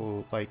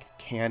actual like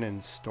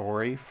canon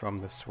story from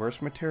the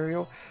source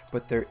material,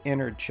 but they're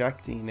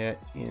interjecting it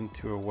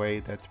into a way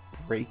that's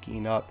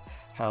breaking up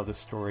how the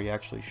story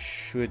actually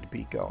should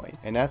be going.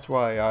 And that's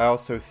why I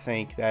also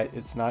think that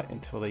it's not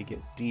until they get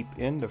deep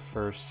into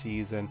first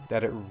season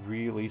that it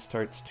really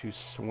starts to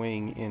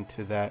swing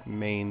into that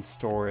main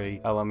story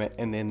element,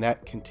 and then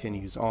that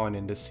continues on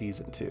into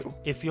season 2.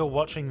 If you're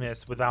watching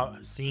this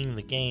without seeing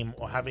the game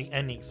or having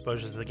any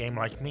exposure to the game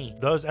like me,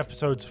 those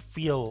episodes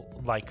feel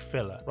like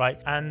filler, right?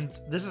 And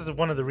this is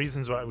one of the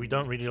reasons why we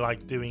don't really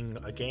like doing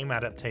game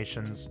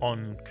adaptations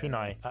on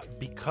Kunai,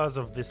 because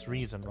of this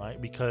reason,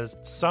 right? Because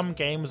some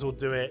games will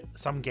do it,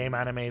 some game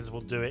animes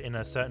will do it in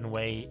a certain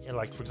way,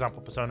 like for example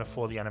Persona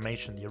 4 the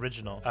animation, the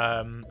original.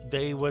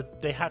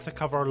 They had to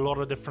cover a lot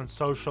of different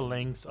social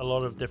links, a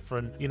lot of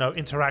different, you know,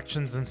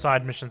 interactions and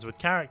side missions with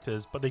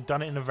characters, but they've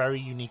done it in a very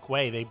unique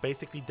way. They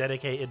basically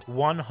dedicated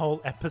one whole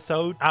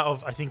episode out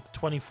of I think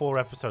 24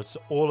 episodes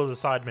to all of the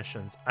side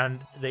missions,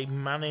 and they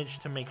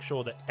managed to make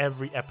sure that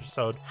every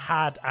episode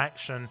had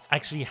action,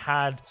 actually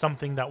had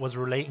something that was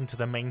relating to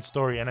the main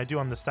story. And I do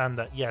understand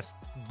that, yes,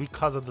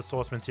 because of the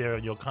source material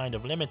you're kind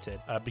of limited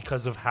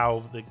because of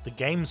how the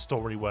game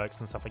story works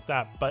and stuff like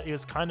that. But it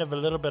was kind of a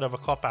little bit of a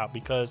cop-out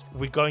because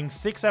we're going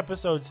 6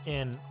 episodes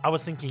in. I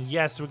was thinking,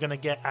 yes, we're going to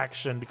get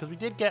action, because we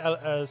did get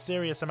a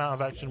serious amount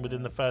of action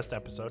within the first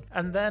episode.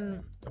 And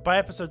then by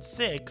episode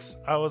 6,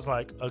 I was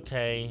like,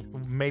 okay,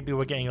 maybe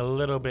we're getting a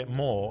little bit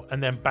more.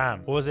 And then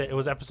bam, what was it? It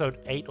was episode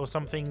 8 or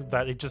something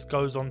that it just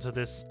goes on to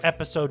this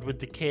episode with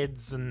the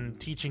kids and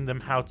teaching them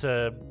how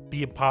to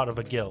be a part of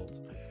a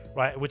guild,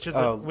 right? Which is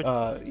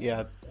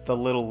yeah, the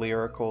little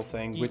lyrical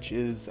thing, which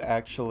is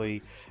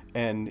actually,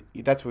 and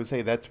that's what we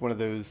say, that's one of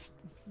those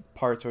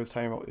parts I was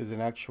talking about, is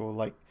an actual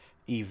like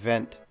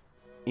event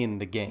in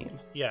the game.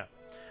 Yeah.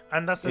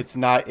 And that's it's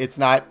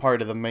not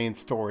part of the main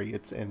story.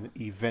 It's an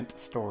event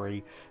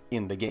story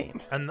in the game.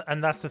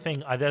 And that's the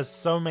thing. There's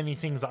so many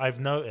things that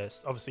I've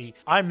noticed. Obviously,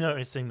 I'm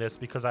noticing this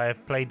because I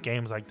have played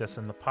games like this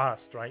in the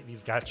past, right?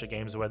 These gacha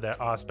games where there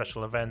are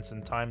special events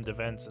and timed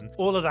events and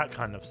all of that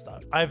kind of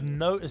stuff. I've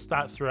noticed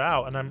that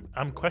throughout, and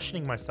I'm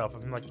questioning myself.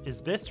 I'm like,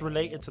 is this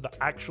related to the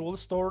actual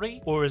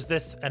story, or is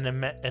this an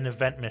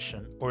event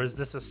mission, or is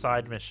this a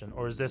side mission,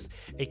 or is this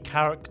a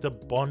character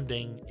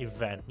bonding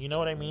event? You know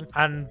what I mean?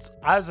 And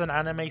as an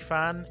anime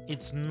fan,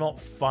 it's not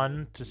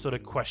fun to sort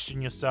of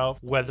question yourself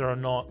whether or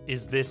not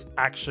is this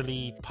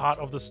actually part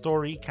of the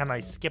story. Can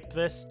I skip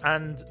this?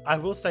 And I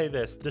will say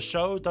this, the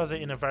show does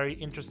it in a very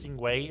interesting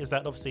way, is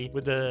that obviously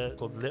with the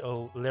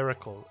Little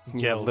Lyrical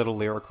Guild. Yeah, Little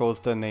Lyrical is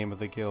the name of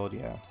the guild,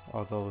 yeah.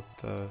 Although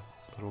the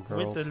little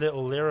girls. With the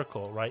Little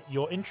Lyrical, right?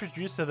 You're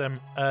introduced to them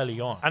early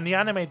on. And the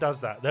anime does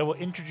that. They will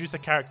introduce a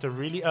character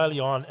really early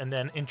on and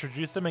then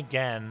introduce them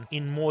again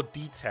in more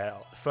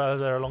detail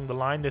further along the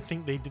line. They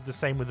think they did the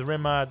same with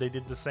Rima. They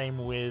did the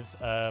same with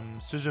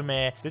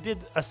Suzume. They did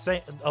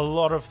a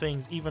lot of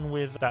things, even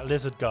with that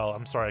lizard girl.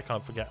 I'm sorry,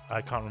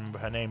 I can't remember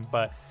her name,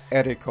 but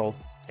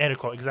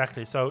Eriko,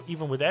 exactly. So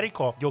even with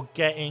Eriko, you're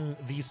getting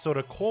these sort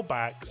of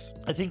callbacks.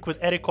 I think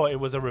with Eriko, it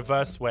was a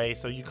reverse way.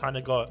 So you kind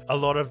of got a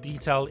lot of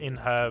detail in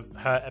her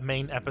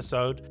main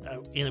episode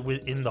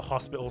in the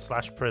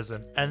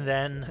hospital/prison. And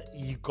then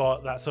you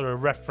got that sort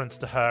of reference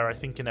to her, I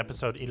think in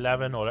episode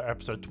 11 or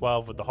episode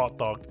 12 with the hot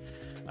dog.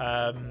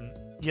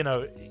 You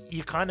know,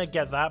 you kind of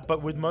get that,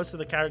 but with most of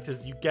the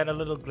characters, you get a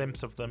little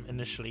glimpse of them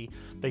initially.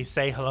 They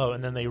say hello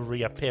and then they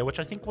reappear, which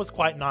I think was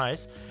quite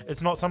nice.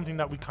 It's not something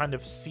that we kind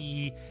of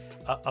see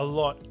a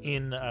lot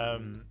in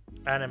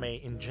anime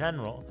in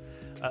general.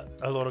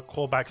 A lot of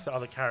callbacks to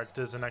other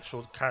characters and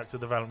actual character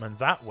development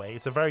that way.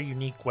 It's a very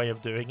unique way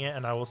of doing it,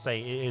 and I will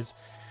say it is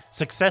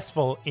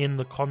successful in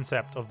the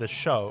concept of the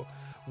show.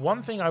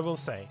 One thing I will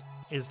say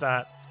is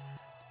that,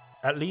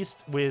 at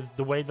least with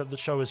the way that the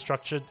show is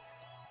structured,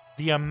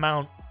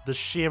 the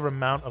sheer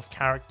amount of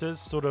characters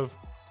sort of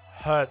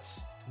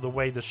hurts the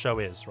way the show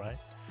is, right?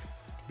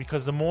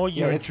 Because the more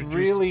you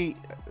introduce...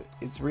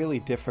 It's really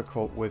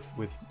difficult with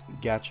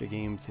gacha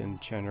games in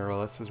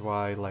general. This is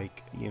why,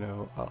 like, you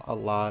know, a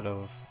lot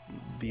of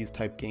these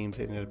type games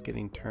ended up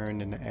getting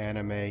turned into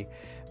anime.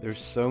 There's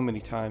so many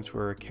times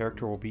where a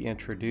character will be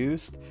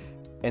introduced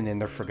and then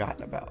they're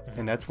forgotten about.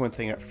 And that's one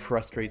thing that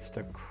frustrates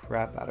the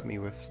crap out of me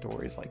with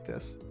stories like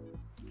this.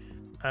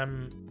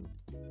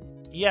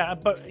 Yeah,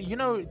 but, you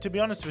know, to be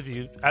honest with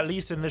you, at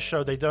least in this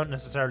show, they don't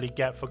necessarily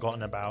get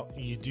forgotten about.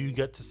 You do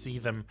get to see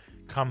them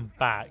come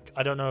back.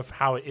 I don't know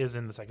how it is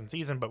in the second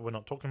season, but we're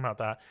not talking about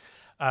that.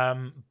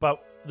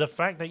 But the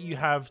fact that you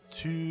have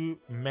too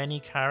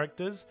many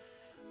characters,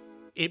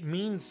 it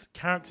means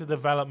character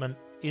development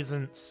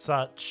isn't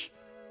such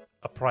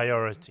a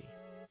priority.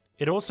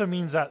 It also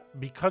means that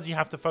because you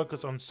have to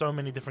focus on so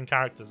many different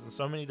characters and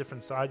so many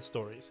different side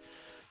stories,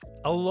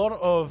 a lot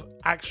of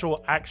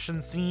actual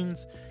action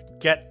scenes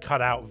get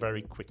cut out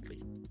very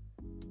quickly.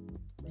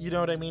 You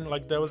know what I mean?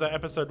 Like, there was that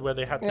episode where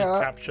they had to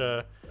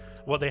capture...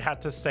 Well, they had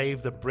to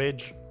save the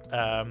bridge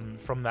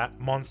from that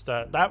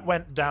monster. That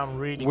went down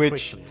really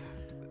quickly.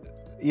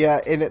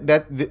 Yeah, and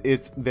that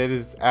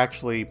is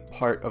actually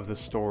part of the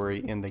story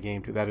in the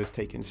game too. That is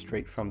taken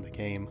straight from the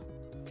game.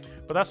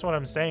 But that's what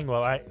I'm saying.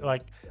 Well,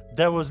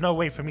 there was no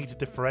way for me to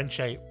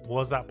differentiate.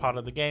 Was that part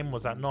of the game?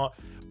 Was that not?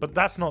 But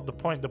that's not the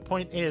point. The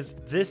point is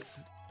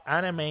this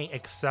anime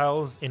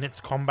excels in its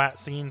combat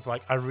scenes.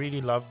 Like, I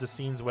really love the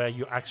scenes where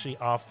you actually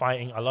are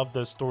fighting. I love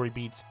those story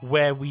beats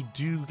where we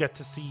do get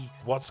to see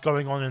what's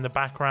going on in the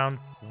background.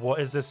 What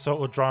is this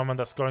sort of drama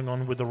that's going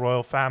on with the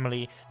royal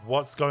family?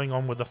 What's going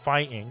on with the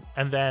fighting?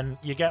 And then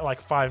you get like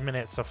 5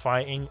 minutes of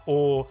fighting,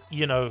 or,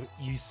 you know,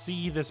 you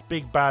see this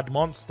big bad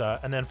monster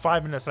and then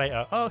 5 minutes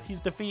later, oh, he's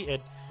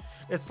defeated.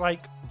 It's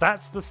like,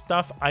 that's the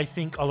stuff I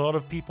think a lot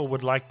of people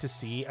would like to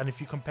see. And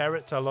if you compare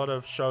it to a lot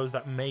of shows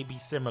that may be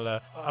similar,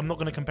 I'm not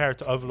going to compare it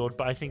to Overlord,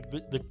 but I think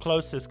the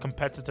closest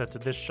competitor to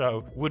this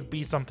show would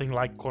be something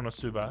like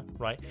Konosuba,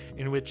 right?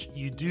 In which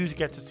you do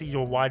get to see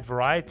your wide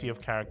variety of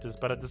characters,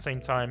 but at the same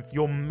time,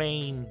 your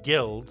main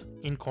guild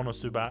in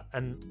Konosuba,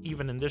 and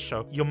even in this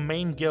show, your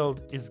main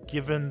guild is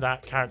given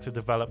that character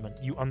development.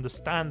 You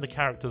understand the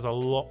characters a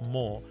lot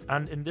more.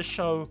 And in this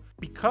show,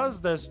 because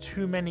there's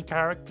too many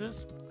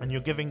characters and you're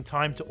giving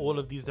time to all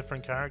of these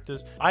different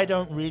characters, I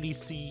don't really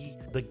see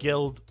the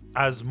guild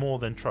as more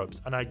than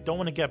tropes. And I don't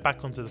want to get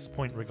back onto this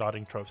point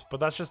regarding tropes, but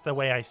that's just the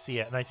way I see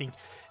it. And I think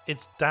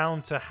it's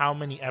down to how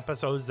many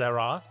episodes there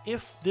are.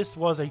 If this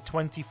was a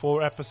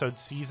 24 episode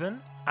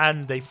season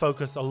and they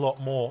focused a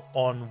lot more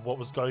on what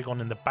was going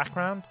on in the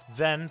background,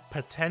 then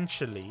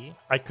potentially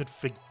I could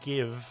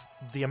forgive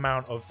the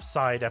amount of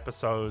side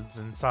episodes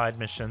and side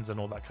missions and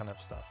all that kind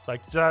of stuff.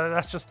 Like,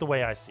 that's just the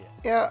way I see it.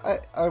 Yeah,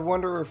 I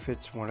wonder if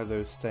it's one of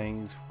those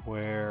things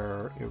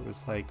where it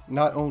was like,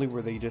 not only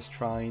were they just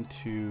trying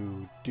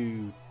to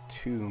do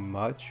too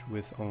much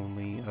with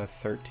only a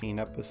 13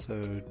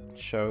 episode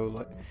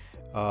show,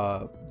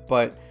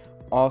 but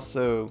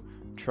also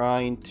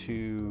trying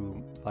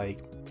to like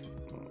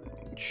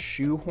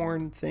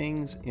shoehorn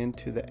things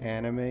into the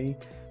anime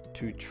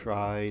to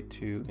try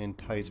to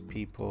entice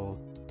people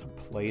to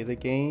play the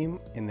game,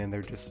 and then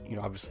they're just, you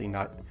know, obviously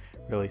not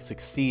really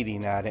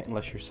succeeding at it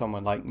unless you're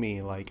someone like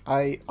me. Like,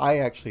 I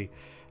actually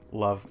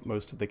love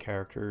most of the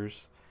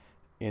characters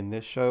in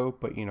this show,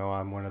 but, you know,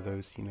 I'm one of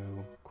those, you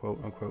know,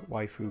 quote unquote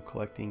waifu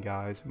collecting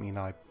guys. I mean,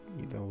 I,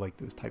 you know, like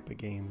those type of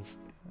games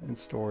and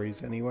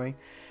stories anyway.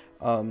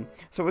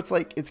 So it's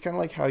like, it's kind of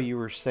like how you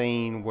were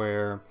saying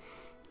where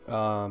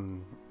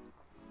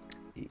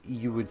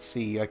you would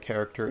see a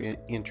character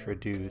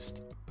introduced,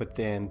 but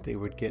then they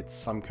would get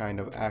some kind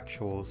of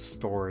actual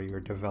story or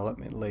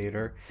development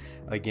later.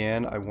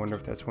 Again, I wonder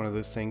if that's one of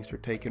those things that are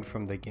taken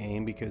from the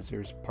game, because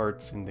there's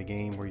parts in the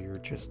game where you're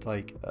just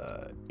like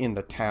in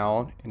the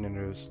town, and then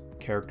there's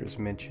characters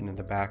mentioned in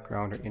the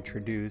background or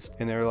introduced,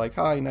 and they're like,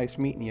 hi, nice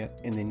meeting you,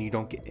 and then you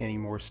don't get any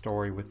more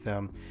story with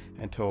them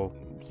until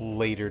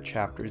later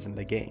chapters in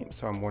the game.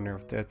 So I'm wondering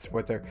if that's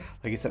what they're,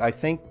 like I said, I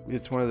think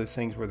it's one of those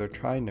things where they're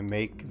trying to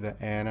make the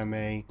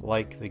anime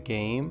like the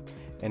game,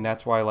 and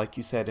that's why, like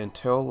you said,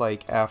 until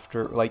like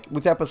after, like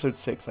with episode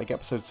 6, like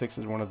episode 6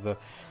 is one of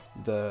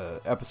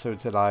the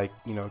episodes that I,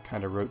 you know,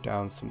 kind of wrote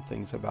down some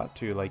things about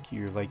too. Like,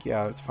 you're like,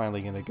 yeah, it's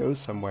finally going to go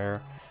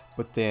somewhere,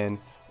 but then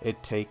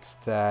it takes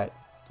that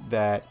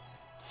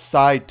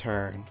side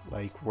turn,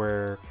 like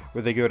where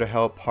they go to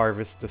help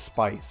harvest the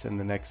spice in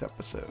the next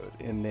episode,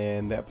 and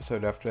then the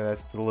episode after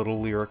that's the little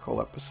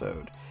lyrical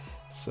episode.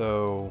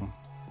 So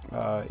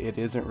it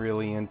isn't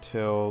really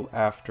until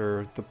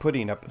after the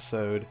pudding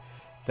episode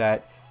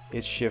that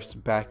it shifts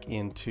back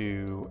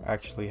into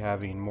actually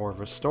having more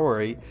of a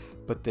story,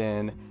 but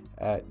then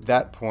at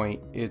that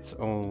point it's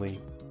only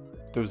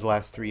those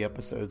last 3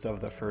 episodes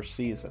of the first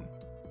season.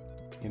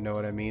 You know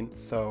what I mean?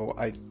 So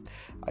I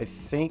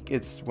think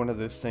it's one of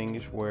those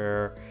things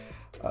where,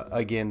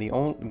 again, the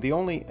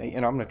only,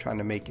 and I'm not trying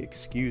to make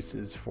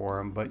excuses for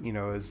them, but, you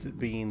know, as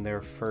being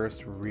their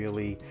first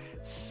really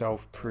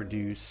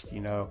self-produced, you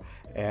know,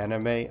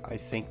 anime, I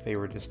think they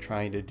were just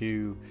trying to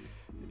do,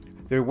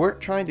 they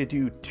weren't trying to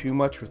do too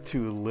much with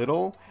too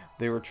little.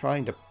 They were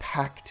trying to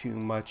pack too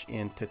much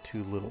into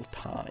too little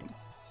time.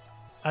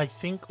 I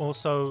think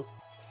also,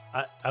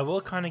 I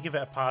will kind of give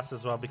it a pass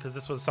as well, because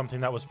this was something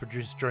that was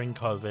produced during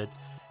COVID.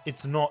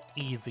 It's not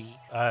easy.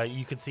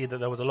 You could see that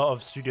there was a lot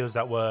of studios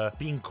that were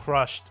being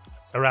crushed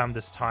around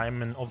this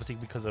time, and obviously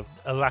because of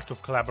a lack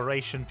of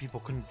collaboration, people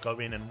couldn't go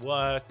in and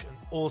work, and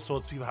all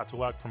sorts of people had to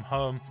work from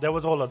home. There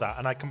was all of that,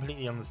 and I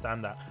completely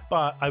understand that.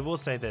 But I will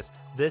say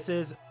this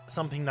is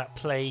something that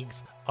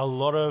plagues a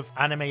lot of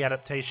anime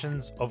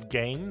adaptations of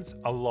games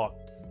a lot,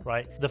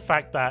 right? The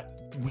fact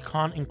that we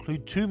can't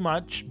include too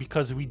much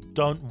because we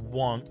don't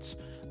want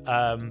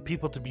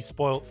people to be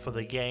spoiled for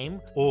the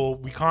game, or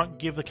we can't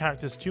give the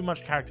characters too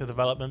much character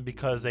development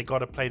because they got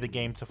to play the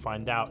game to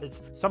find out.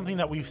 It's something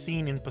that we've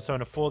seen in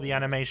Persona 4, the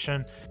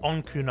animation,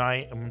 on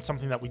Kunai, and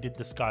something that we did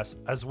discuss,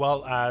 as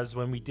well as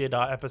when we did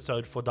our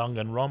episode for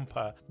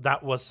Danganronpa.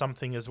 That was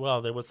something as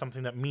well. There was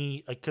something that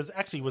because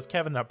actually it was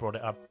Kevin that brought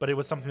it up, but it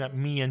was something that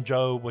me and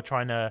Joe were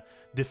trying to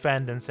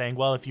defend and saying,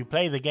 well, if you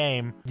play the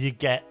game, you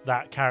get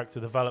that character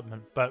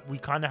development. But we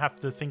kind of have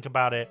to think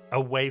about it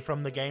away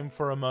from the game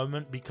for a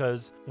moment,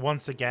 because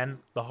once again,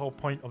 the whole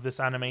point of this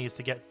anime is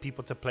to get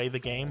people to play the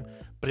game,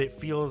 but it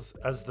feels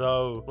as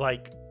though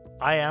like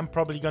I am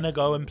probably going to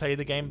go and play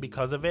the game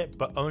because of it,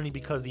 but only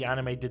because the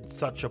anime did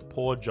such a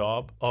poor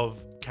job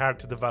of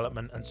character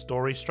development and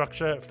story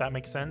structure, if that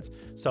makes sense.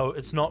 So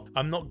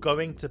I'm not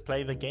going to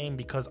play the game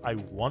because I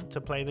want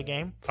to play the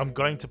game. I'm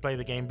going to play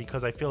the game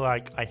because I feel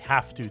like I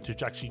have to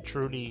actually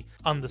truly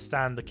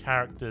understand the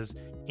characters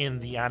in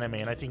the anime.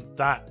 And I think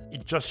that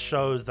it just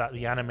shows that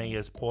the anime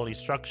is poorly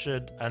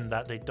structured and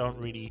that they don't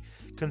really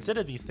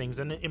consider these things.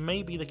 And it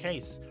may be the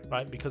case,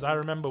 right? Because I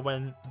remember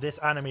when this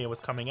anime was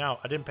coming out,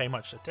 I didn't pay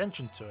much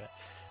attention to it.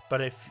 But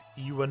if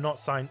you were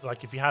not signed,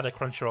 like if you had a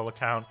Crunchyroll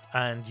account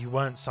and you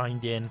weren't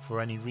signed in for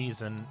any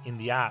reason in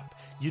the app,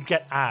 you'd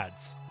get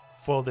ads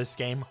for this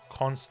game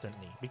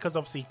constantly, because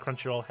obviously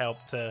Crunchyroll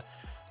helped to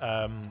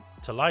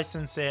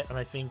license it. And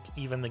I think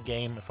even the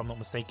game, if I'm not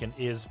mistaken,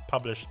 is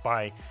published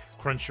by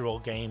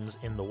Crunchyroll Games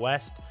in the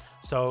West.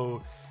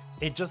 So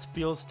it just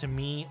feels to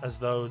me as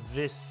though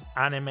this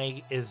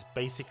anime is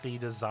basically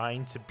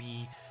designed to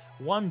be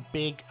one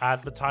big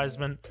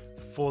advertisement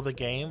for the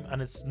game,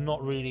 and it's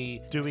not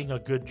really doing a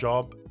good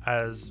job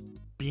as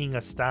being a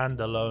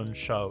standalone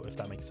show, if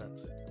that makes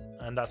sense.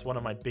 And that's one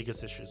of my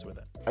biggest issues with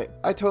it.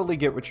 I totally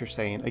get what you're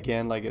saying.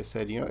 Again, like I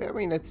said,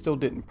 it still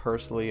didn't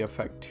personally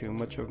affect too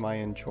much of my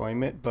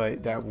enjoyment, but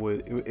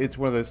it's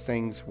one of those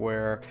things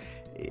where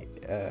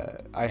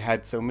I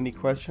had so many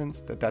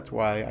questions that's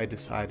why I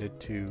decided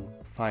to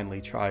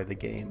finally try the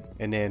game.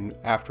 And then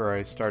after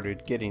I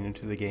started getting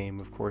into the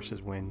game, of course,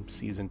 is when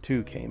season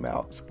 2 came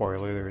out.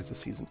 Spoiler, there is a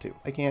season 2.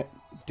 I can't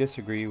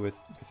disagree with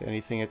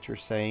anything that you're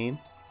saying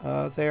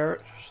there.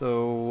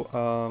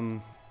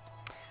 So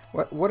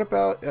what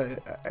about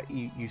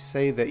you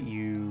say that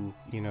you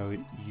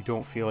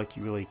don't feel like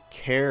you really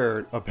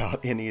cared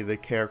about any of the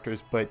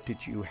characters, but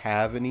did you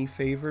have any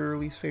favorite or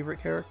least favorite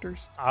characters?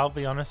 I'll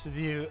be honest with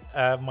you,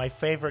 my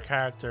favorite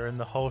character in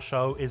the whole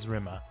show is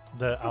Rima,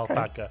 the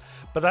alpaca.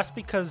 But that's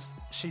because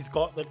she's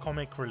got the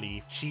comic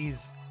relief.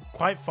 She's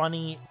quite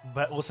funny,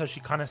 but also she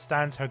kind of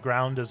stands her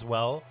ground as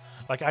well.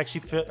 Like, I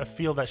actually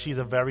feel that she's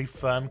a very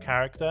firm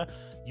character.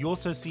 You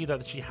also see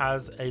that she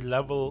has a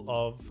level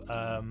of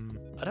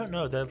I don't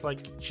know, there's like,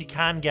 she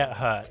can get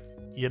hurt,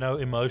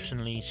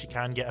 emotionally. She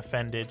can get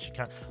offended.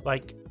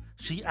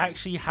 She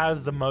actually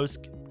has the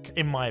most,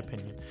 in my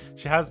opinion,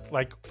 she has,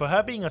 like, for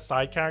her being a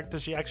side character,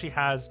 she actually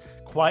has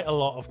quite a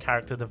lot of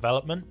character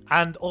development.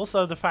 And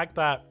also the fact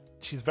that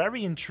she's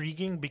very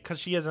intriguing because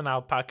she is an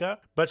alpaca,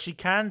 but she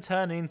can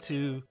turn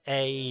into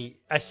a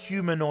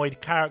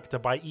humanoid character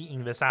by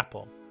eating this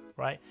apple,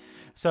 right?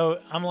 So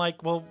I'm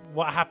like, well,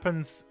 what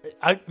happens?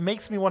 It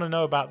makes me want to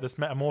know about this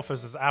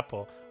metamorphosis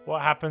apple.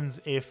 What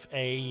happens if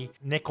a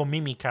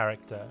Nekomimi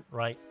character,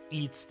 right,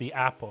 eats the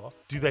apple?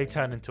 Do they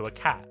turn into a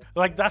cat?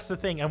 Like, that's the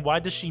thing. And why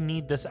does she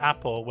need this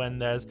apple when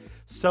there's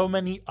so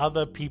many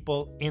other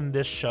people in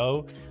this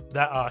show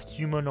that are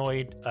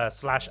humanoid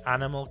 /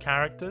 animal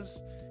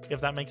characters, if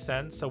that makes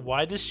sense? So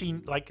why does she,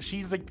 like,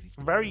 she's like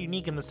very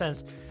unique in the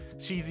sense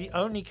she's the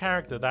only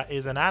character that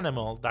is an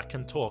animal that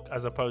can talk,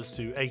 as opposed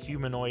to a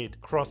humanoid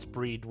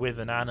crossbreed with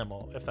an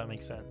animal, if that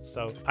makes sense.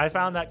 So I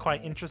found that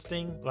quite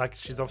interesting. Like,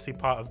 she's obviously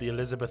part of the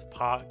Elizabeth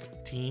Park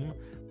team,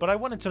 but I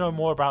wanted to know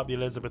more about the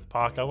Elizabeth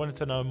Park. I wanted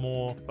to know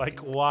more, like,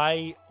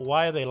 why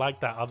are they like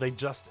that? Are they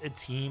just a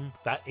team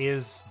that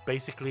is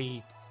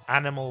basically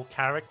animal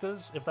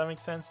characters, if that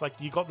makes sense? Like,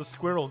 you got the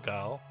Squirrel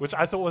Girl, which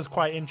I thought was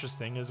quite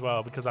interesting as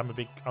well, because I'm a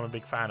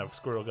big fan of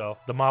Squirrel Girl,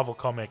 the Marvel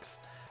comics.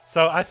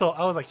 So I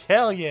was like,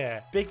 hell yeah,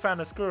 big fan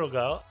of Squirrel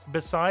Girl.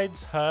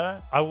 Besides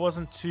her, I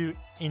wasn't too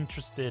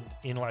interested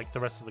in, like, the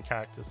rest of the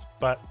characters,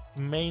 but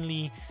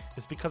mainly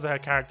it's because her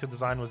character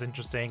design was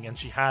interesting and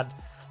she had,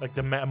 like,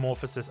 the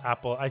metamorphosis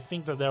apple. I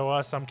think that there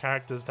were some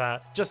characters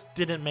that just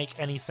didn't make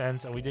any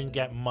sense and we didn't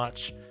get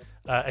much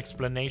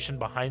explanation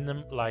behind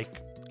them, like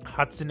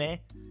Hatsune.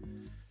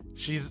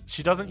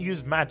 She doesn't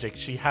use magic,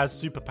 she has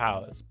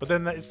superpowers, but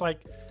then it's like,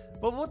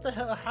 well, what the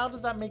hell? How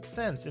does that make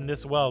sense in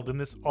this world, in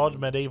this odd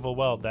medieval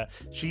world, that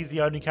she's the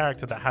only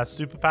character that has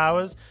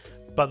superpowers,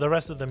 but the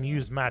rest of them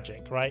use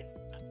magic, right?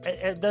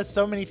 There's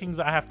so many things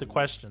that I have to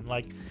question.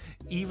 Like,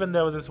 even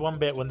there was this one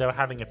bit when they were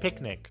having a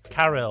picnic,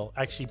 Karel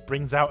actually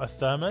brings out a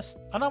thermos,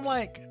 and I'm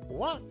like,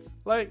 what?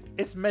 Like,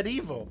 it's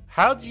medieval.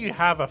 How do you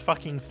have a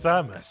fucking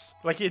thermos?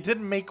 Like, it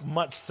didn't make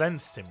much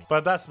sense to me.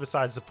 But that's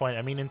besides the point.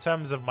 I mean, in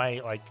terms of my,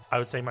 like, I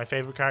would say my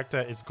favorite character,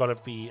 it's got to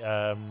be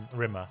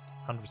Rima,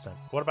 100%.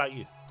 What about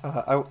you?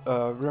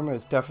 Rima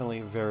is definitely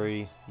a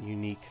very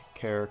unique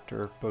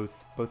character,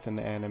 both in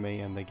the anime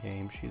and the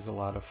game. She's a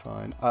lot of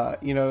fun.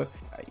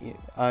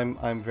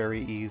 I'm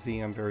very easy.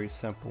 I'm very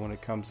simple when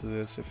it comes to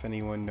this. If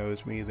anyone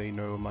knows me, they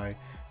know my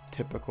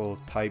typical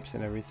types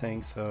and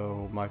everything.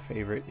 So my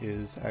favorite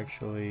is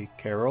actually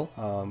Carol.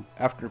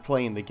 After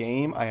playing the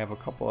game, I have a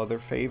couple other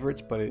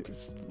favorites, but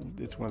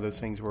it's one of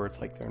those things where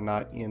it's like they're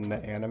not in the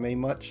anime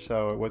much,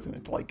 so it wasn't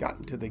until I got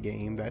into the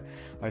game that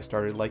I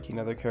started liking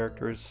other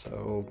characters.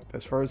 So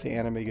as far as the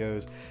anime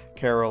goes,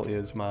 Carol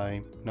is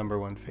my number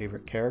one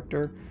favorite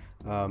character.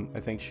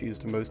 I think she's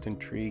the most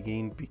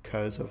intriguing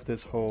because of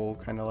this whole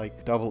kind of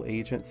like double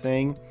agent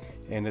thing,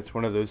 and it's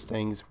one of those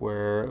things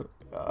where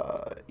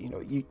I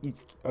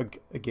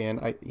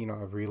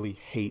really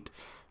hate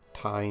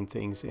tying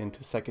things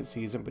into second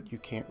season, but you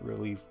can't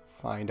really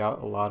find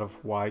out a lot of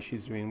why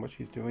she's doing what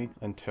she's doing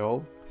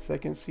until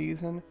second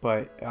season.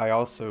 But I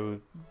also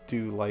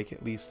do like,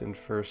 at least in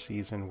first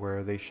season,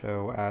 where they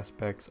show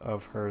aspects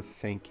of her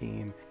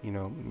thinking,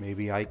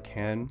 maybe I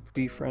can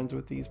be friends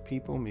with these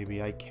people,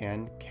 maybe I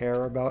can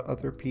care about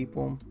other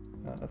people.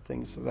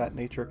 Things of that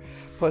nature,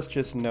 plus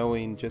just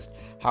knowing just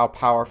how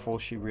powerful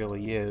she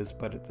really is,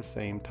 but at the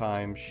same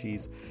time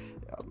she's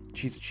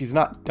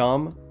not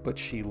dumb, but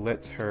she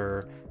lets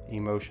her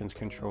emotions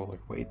control her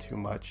way too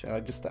much.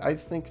 And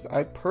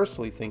I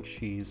personally think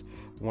she's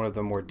one of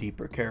the more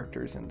deeper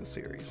characters in the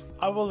series.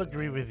 I will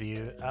agree with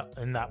you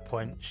in that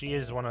point. She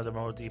is one of the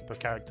more deeper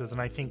characters,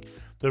 and I think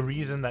the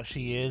reason that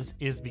she is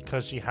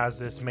because she has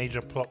this major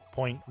plot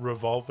point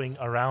revolving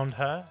around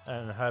her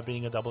and her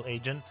being a double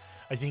agent.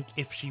 I think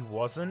if she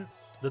wasn't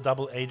the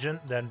double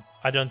agent, then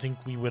I don't think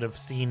we would have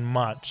seen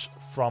much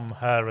from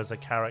her as a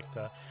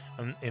character,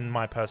 in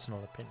my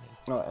personal opinion.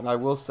 And I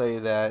will say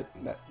that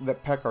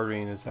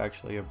Pecorine is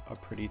actually a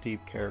pretty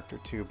deep character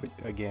too, but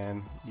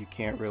again, you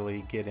can't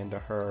really get into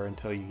her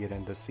until you get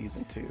into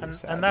season 2.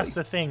 And that's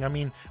the thing. I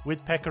mean,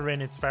 with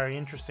Pecorine, it's very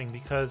interesting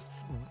because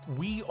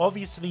we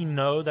obviously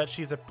know that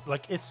she's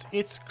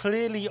it's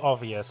clearly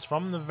obvious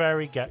from the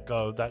very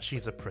get-go that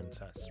she's a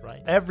princess,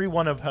 right? Every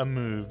one of her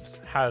moves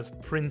has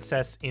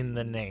princess in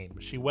the name.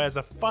 She wears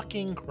a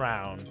fucking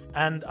crown.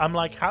 And I'm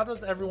like, how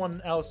does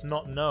everyone else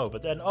not know?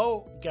 But then,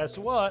 guess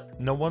what?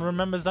 No one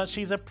remembers that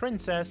she's a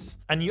princess,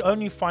 and you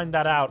only find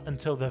that out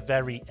until the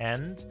very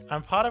end.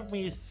 And part of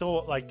me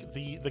thought like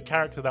the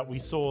character that we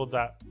saw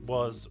that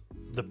was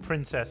the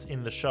princess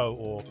in the show,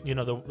 or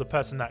the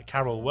person that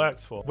Carol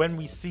works for, when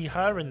we see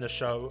her in the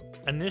show,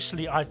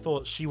 initially I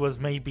thought she was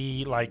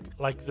maybe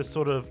like the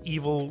sort of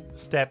evil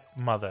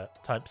stepmother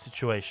type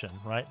situation,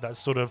 right? That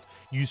sort of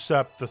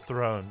usurped the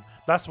throne.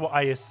 That's what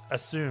I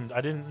assumed.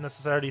 I didn't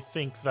necessarily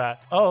think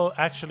that,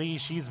 actually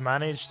she's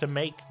managed to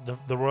make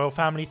the royal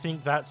family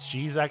think that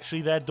she's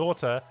actually their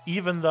daughter,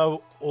 even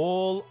though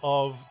all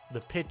of the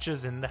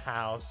pictures in the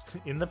house,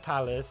 in the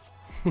palace,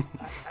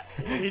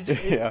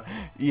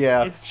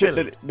 it's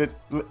silly.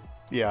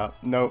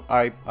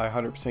 I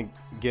 100%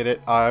 get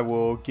it. I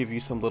will give you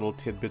some little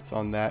tidbits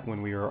on that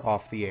when we are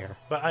off the air.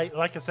 But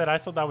I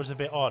thought that was a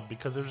bit odd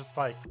because it was just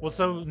like, well,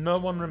 so no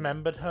one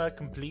remembered her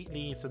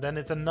completely. So then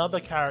it's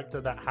another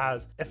character that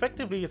has,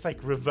 effectively, it's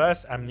like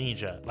reverse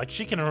amnesia. Like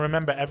she can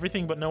remember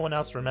everything, but no one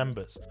else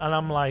remembers. And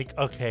I'm like,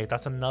 okay,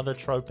 that's another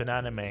trope in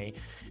anime.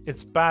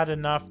 It's bad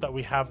enough that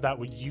we have that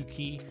with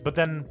Yuki, but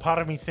then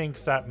part of me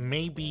thinks that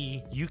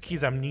maybe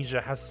Yuki's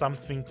amnesia has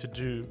something to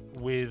do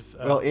with...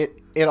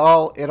 It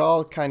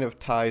all kind of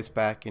ties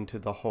back into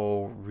the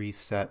whole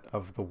reset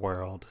of the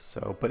world.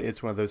 So, but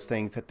it's one of those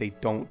things that they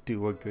don't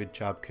do a good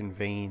job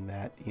conveying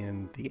that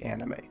in the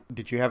anime.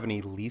 Did you have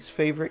any least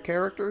favorite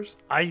characters?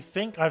 I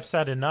think I've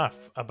said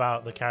enough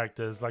about the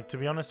characters. Like, to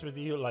be honest with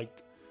you,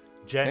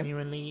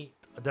 genuinely,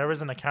 there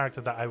isn't a character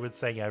that I would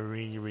say I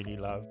really, really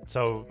love.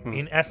 So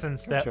in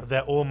essence,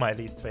 they're all my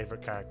least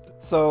favorite characters.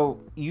 So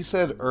you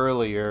said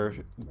earlier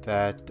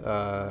that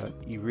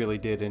you really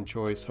did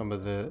enjoy some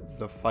of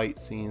the fight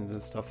scenes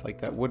and stuff like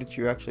that. What did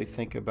you actually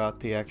think about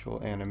the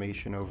actual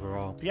animation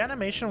overall? The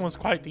animation was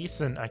quite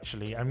decent,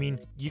 actually. I mean,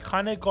 you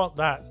kind of got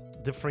that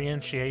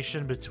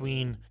differentiation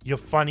between your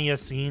funnier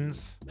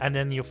scenes and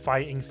then your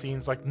fighting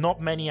scenes. Like, not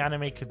many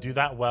anime could do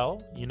that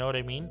well, you know what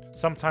I mean?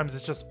 Sometimes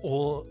it's just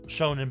all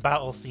shown in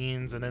battle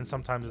scenes, and then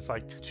sometimes it's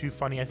like too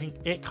funny. I think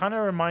it kind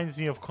of reminds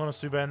me of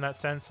Konosuba in that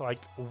sense. Like,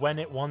 when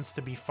it wants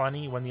to be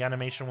funny, when the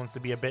animation wants to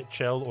be a bit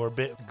chill or a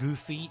bit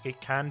goofy,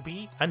 it can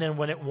be, and then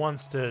when it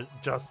wants to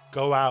just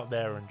go out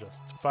there and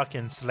just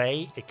fucking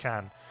slay, it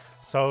can.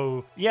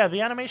 So yeah,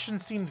 the animation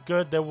seemed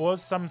good. There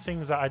was some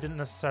things that I didn't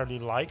necessarily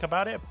like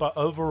about it, but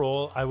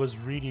overall I was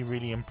really,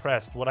 really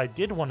impressed. What I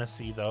did want to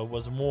see though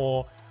was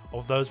more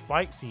of those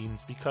fight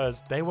scenes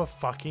because they were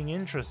fucking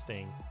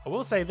interesting. I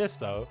will say this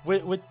though,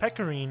 with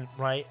Pecorine,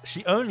 right,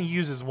 she only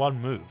uses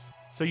one move.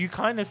 So you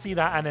kind of see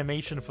that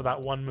animation for that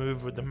one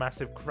move with the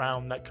massive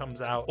crown that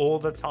comes out all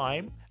the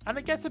time. and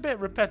it gets a bit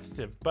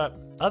repetitive. But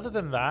other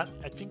than that,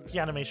 I think the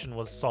animation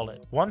was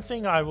solid. One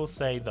thing I will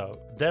say though,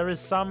 there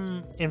is a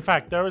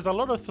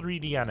lot of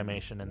 3D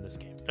animation in this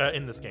game.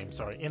 In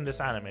this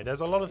anime.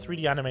 There's a lot of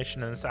 3D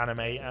animation in this anime,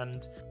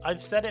 and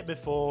I've said it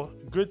before,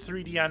 good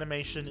 3D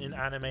animation in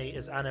anime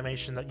is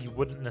animation that you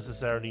wouldn't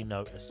necessarily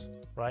notice,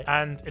 right?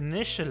 And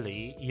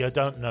initially, you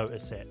don't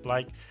notice it.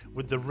 Like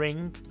with the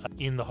ring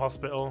in the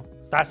hospital,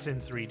 that's in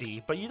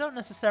 3D, but you don't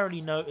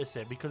necessarily notice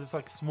it because it's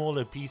like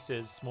smaller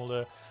pieces,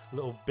 smaller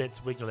little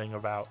bits wiggling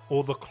about.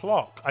 Or the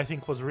clock, I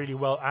think, was really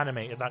well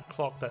animated. That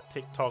clock that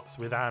tick-tocks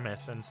with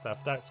Amith and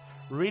stuff, that's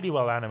really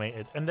well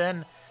animated. And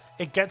then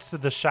it gets to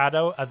the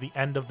shadow at the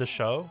end of the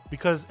show,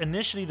 because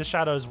initially the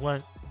shadows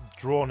weren't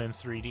drawn in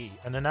 3D,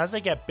 and then as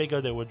they get bigger,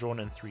 they were drawn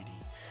in 3D.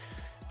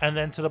 And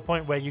then to the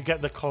point where you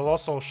get the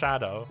colossal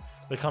shadow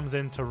that comes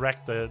in to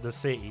wreck the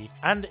city,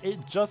 and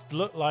it just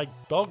looked like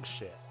dog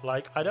shit.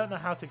 Like, I don't know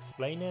how to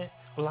explain it.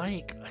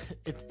 Like,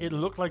 it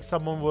looked like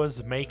someone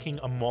was making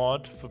a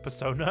mod for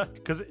Persona,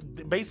 because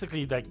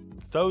basically, like,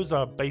 those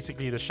are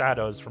basically the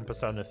shadows from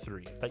Persona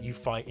 3 that you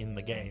fight in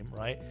the game,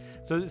 right?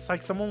 So it's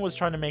like someone was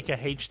trying to make a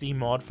HD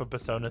mod for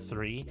Persona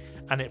 3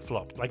 and it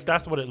flopped. Like,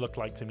 that's what it looked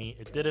like to me.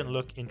 It didn't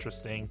look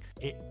interesting.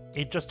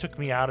 It just took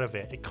me out of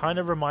it. It kind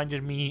of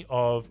reminded me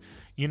of,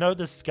 you know,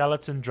 the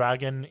skeleton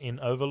dragon in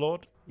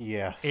Overlord?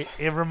 Yes.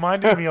 It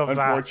reminded me of that.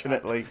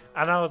 Unfortunately.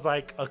 And I was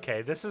like,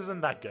 okay, this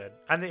isn't that good.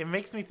 And it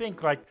makes me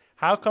think, like,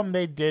 how come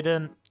they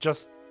didn't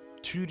just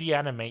 2D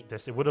animate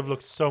this? It would have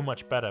looked so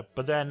much better.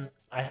 But then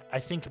I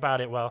think about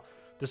it, well,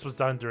 this was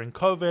done during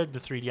COVID. The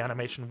 3D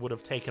animation would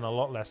have taken a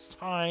lot less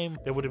time.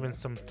 There would have been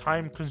some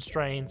time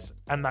constraints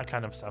and that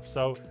kind of stuff.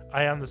 So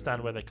I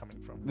understand where they're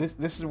coming from. This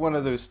is one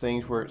of those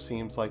things where it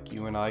seems like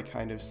you and I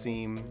kind of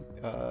seem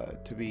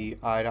to be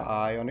eye to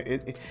eye on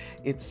it.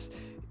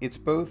 It's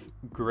both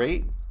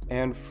great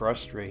and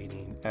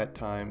frustrating at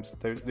times.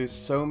 There's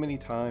so many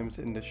times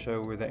in the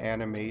show where the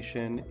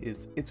animation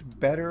it's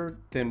better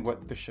than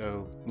what the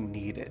show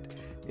needed.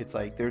 It's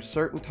like there's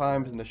certain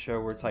times in the show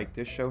where it's like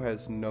this show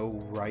has no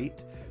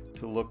right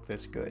to look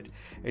this good,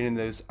 and in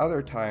those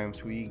other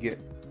times where you get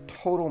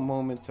total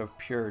moments of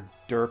pure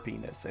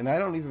derpiness, and I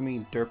don't even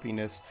mean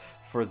derpiness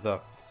for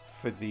the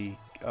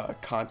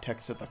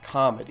context of the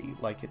comedy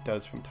like it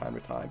does from time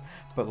to time,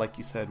 but like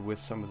you said, with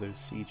some of those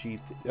CG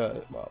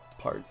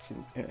parts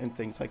and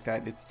things like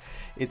that,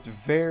 it's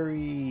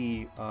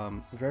very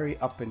very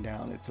up and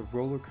down. It's a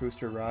roller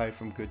coaster ride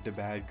from good to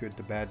bad,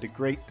 to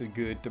great to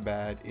good to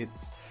bad.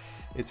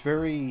 It's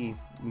very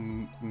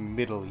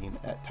middling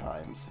at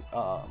times,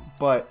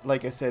 but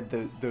like I said,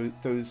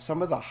 those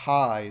some of the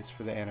highs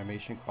for the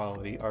animation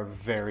quality are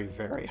very,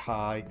 very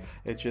high.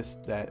 It's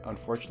just that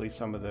unfortunately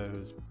some of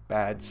those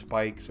bad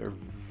spikes are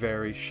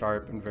very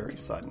sharp and very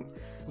sudden.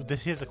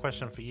 Here's a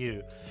question for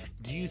you.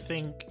 Do you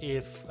think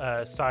if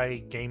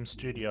Sai Game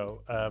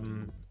Studio,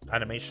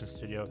 animation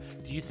studio,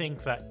 do you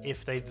think that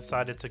if they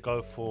decided to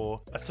go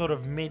for a sort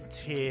of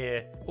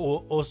mid-tier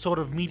or sort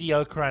of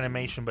mediocre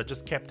animation but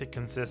just kept it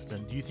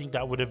consistent, do you think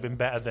that would have been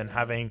better than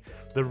having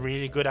the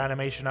really good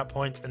animation at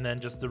points and then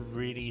just the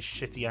really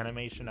shitty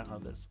animation at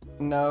others?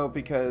 No,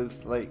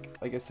 because like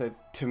I said,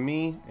 to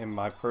me, in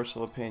my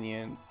personal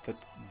opinion, that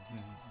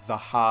the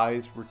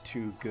highs were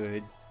too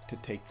good to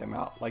take them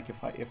out. Like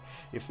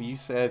if you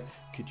said,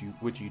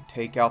 would you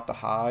take out the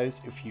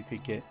highs if you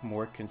could get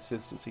more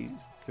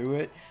consistencies through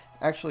it?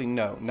 Actually,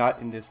 no, not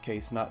in this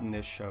case, not in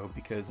this show,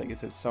 because like I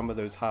said, some of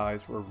those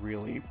highs were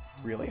really,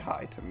 really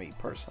high to me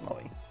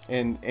personally.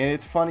 And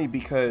it's funny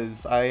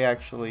because I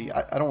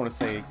don't want to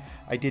say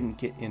I didn't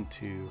get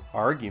into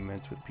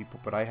arguments with people,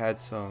 but I had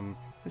some,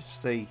 let's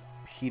just say,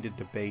 heated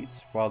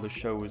debates while the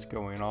show was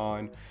going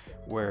on,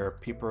 where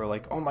people are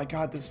like, oh my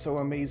god, this is so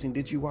amazing,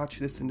 did you watch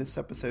this in this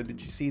episode,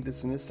 did you see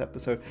this in this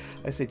episode?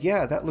 I said,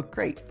 yeah, that looked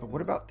great, but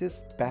what about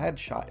this bad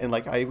shot? And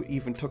like I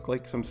even took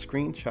like some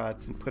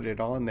screenshots and put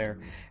it on there,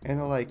 and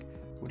they're like,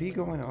 what are you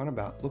going on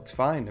about? Looks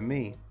fine to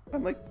me.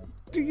 I'm like,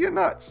 do you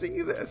not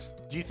see this?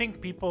 Do you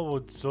think people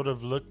would sort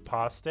of look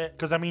past it?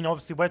 Because I mean,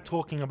 obviously we're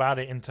talking about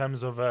it in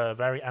terms of a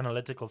very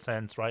analytical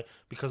sense, right?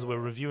 Because we're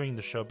reviewing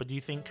the show, but do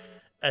you think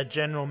a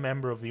general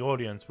member of the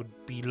audience would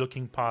be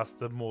looking past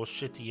the more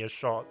shittier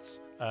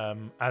shots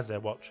as they're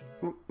watching?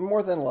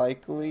 More than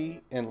likely,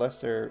 unless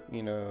they're,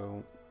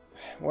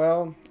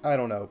 well, I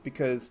don't know,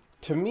 because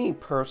to me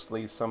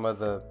personally, some of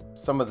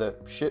the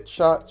shit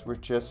shots were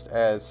just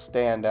as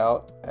stand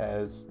out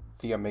as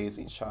the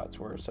amazing shots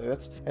were. So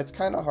it's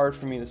kind of hard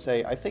for me to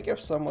say. I think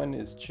if someone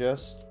is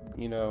just,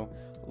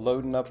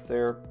 loading up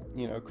their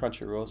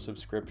Crunchyroll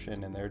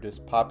subscription and they're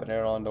just popping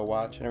it on to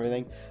watch and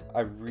everything,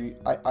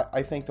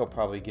 I think they'll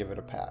probably give it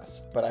a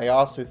pass. But I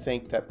also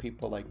think that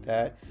people like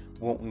that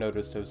won't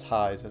notice those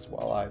highs as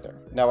well either.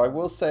 Now I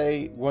will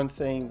say one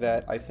thing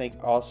that I think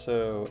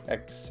also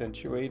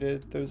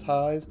accentuated those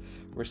highs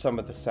were some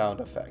of the sound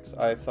effects.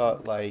 I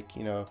thought like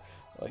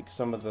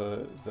some of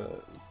the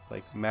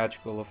like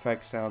magical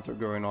effect sounds are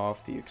going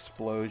off, the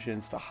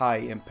explosions, the high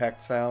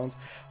impact sounds.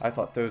 I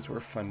thought those were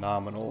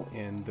phenomenal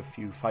in the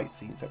few fight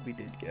scenes that we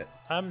did get.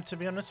 To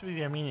be honest with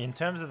you, I mean, in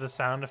terms of the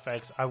sound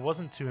effects, I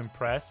wasn't too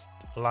impressed.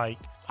 Like,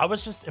 I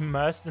was just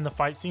immersed in the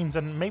fight scenes,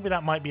 and maybe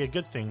that might be a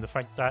good thing, the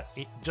fact that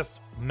it just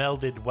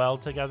melded well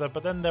together.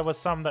 But then there was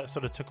some that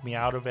sort of took me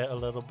out of it a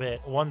little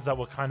bit. Ones that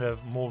were kind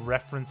of more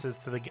references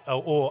to the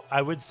or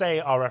I would say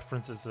are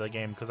references to the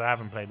game, because I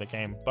haven't played the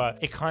game, but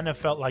it kind of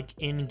felt like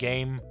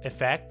in-game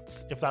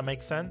effects, if that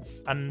makes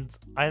sense. And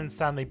I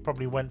understand they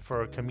probably went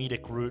for a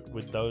comedic route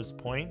with those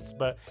points,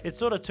 but it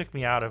sort of took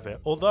me out of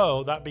it.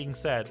 Although, that being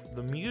said,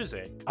 the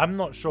music, I'm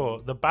not sure.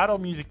 The battle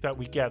music that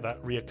we get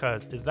that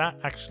reoccurs, is that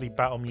actually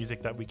battle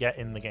music that we get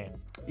in the game?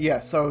 Yeah,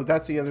 so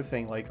that's the other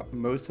thing. Like,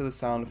 most of the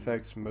sound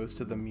effects, most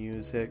of the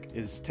music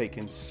is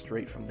taken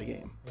straight from the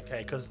game.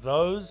 Okay, because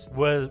those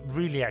were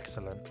really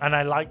excellent. And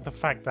I like the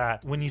fact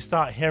that when you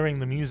start hearing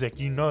the music,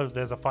 you know that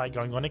there's a fight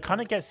going on. It kind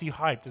of gets you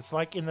hyped. It's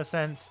like, in the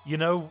sense, you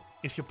know,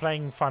 if you're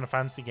playing Final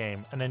Fantasy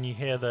game and then you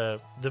hear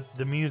the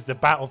music, the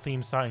battle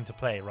theme starting to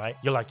play, right?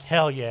 You're like,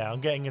 hell yeah,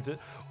 I'm getting into...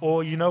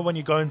 Or, you know, when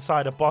you go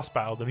inside a boss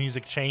battle, the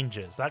music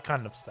changes, that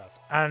kind of stuff.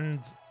 And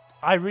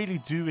I really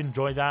do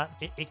enjoy that.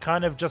 It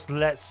kind of just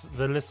lets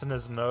the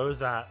listeners know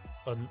that...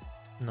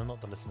 no,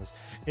 not the listeners.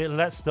 It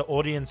lets the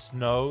audience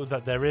know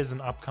that there is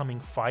an upcoming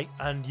fight,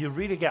 and you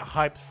really get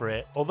hyped for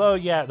it. Although,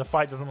 yeah, the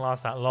fight doesn't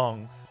last that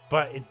long,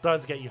 but it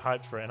does get you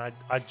hyped for it, and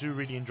I do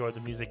really enjoy the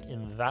music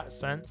in that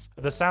sense.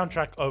 The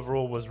soundtrack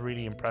overall was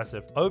really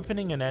impressive.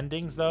 Opening and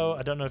endings, though,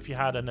 I don't know if you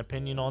had an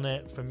opinion on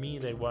it. For me,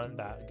 they weren't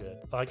that good.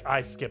 Like,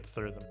 I skipped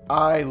through them.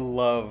 I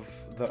love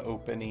the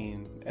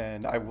opening,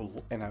 and I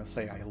will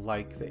say I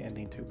like the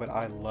ending too, but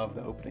I love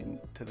the opening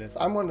to this.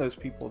 I'm one of those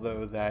people,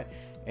 though, that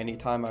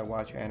anytime I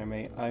watch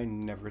anime, I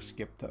never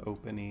skip the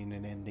opening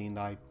and ending.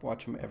 I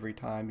watch them every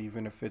time,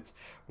 even if it's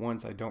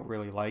ones I don't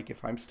really like.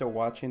 If I'm still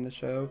watching the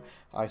show,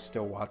 I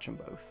still watch them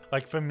both.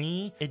 Like, for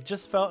me, it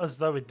just felt as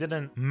though it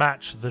didn't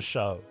match the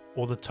show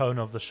or the tone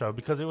of the show,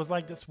 because it was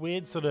like this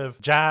weird sort of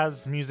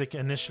jazz music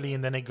initially,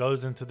 and then it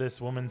goes into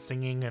this woman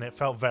singing, and it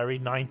felt very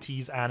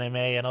 90s anime,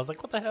 and I was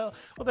like, what the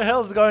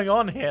hell is going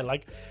on here?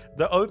 Like,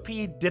 the OP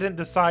didn't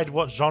decide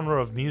what genre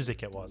of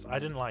music it was. I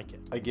didn't like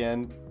it.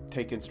 Again,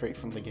 taken straight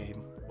from the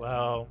game.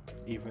 Well,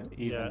 even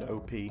yeah. The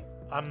OP.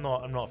 I'm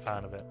not a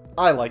fan of it.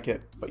 I like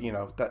it, but you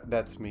know,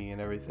 that's me and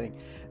everything.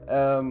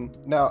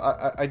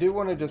 Now I do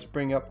want to just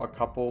bring up a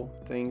couple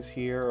things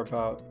here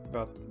about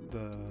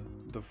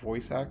the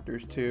voice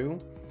actors too.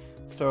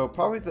 So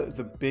probably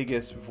the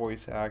biggest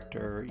voice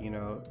actor, you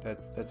know,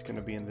 that's going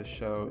to be in the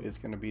show is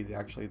going to be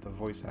actually the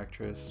voice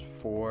actress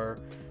for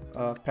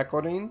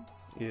Pecorin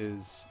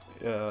is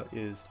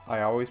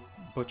I always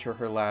butcher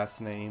her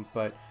last name,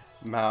 but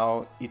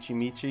Mao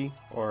Ichimichi,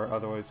 or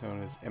otherwise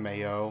known as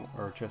Mao,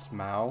 or just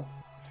Mao,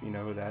 if you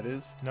know who that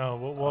is. No,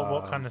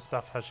 what kind of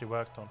stuff has she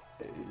worked on?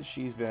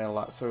 She's been in a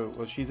lot. So,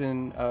 well, she's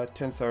in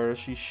Tensura.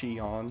 She's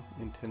Shion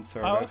in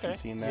Tensura, if you've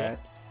seen that.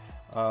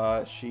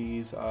 Yeah.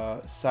 She's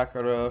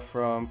Sakura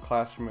from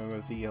Classroom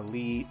of the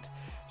Elite.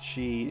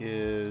 She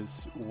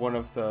is one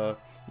of the,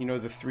 you know,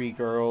 the three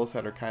girls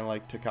that are kind of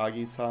like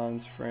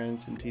Takagi-san's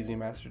friends in Teasing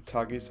Master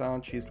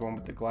Takagi-san. She's the one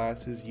with the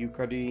glasses,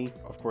 Yukari.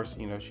 Of course,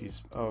 you know,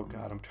 she's, oh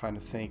god, I'm trying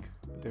to think.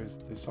 There's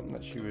something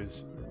that she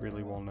was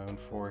really well known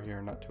for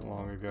here not too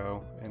long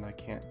ago, and I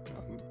can't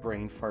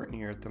brain farting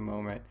here at the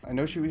moment. I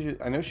know she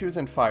was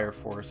in Fire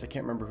Force. I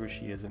can't remember who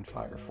she is in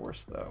Fire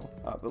Force though.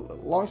 But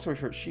long story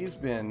short, she's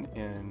been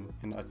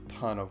in a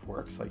ton of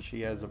works. Like,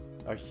 she has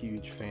a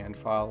huge fan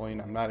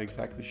following. I'm not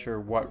exactly sure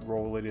what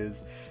role it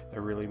is that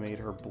really made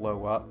her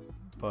blow up,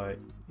 but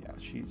yeah,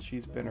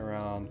 she's been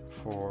around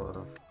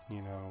for,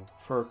 you know,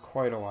 for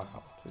quite a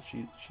while. So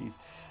she's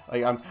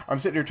like, I'm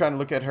sitting here trying to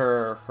look at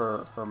her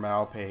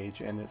Mao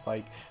page, and it's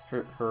like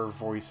her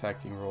voice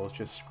acting roles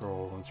just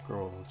scroll and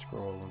scroll and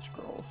scroll and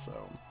scroll.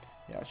 So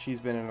yeah,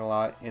 she's been in a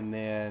lot. And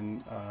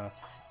then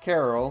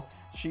Carol,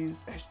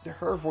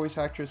 her voice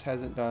actress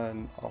hasn't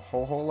done a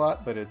whole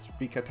lot, but it's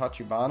Rika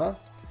Tachibana.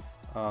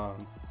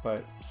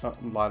 But a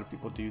lot of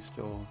people do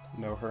still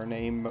know her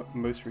name.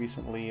 Most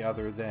recently,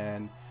 other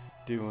than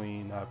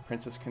doing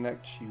Princess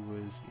Connect, she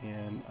was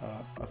in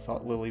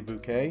Assault Lily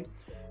Bouquet,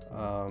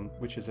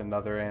 which is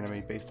another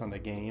anime based on the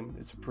game.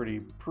 It's a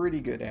pretty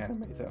good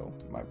anime, though,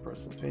 in my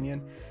personal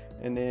opinion.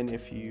 And then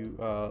if you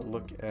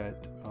look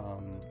at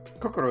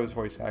Kokoro's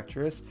voice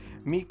actress,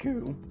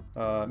 Miku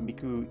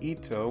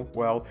Ito,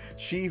 well,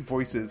 she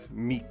voices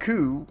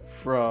Miku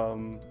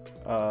from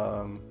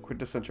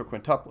Quintessential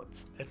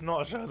Quintuplets. It's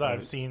not a show that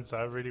I've seen, so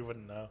I really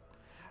wouldn't know.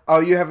 Oh,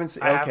 you haven't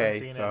seen? Okay, okay,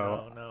 haven't seen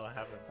so it. No, I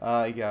haven't.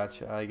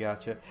 I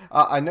gotcha.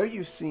 I know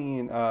you've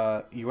seen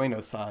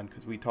Ueno-san,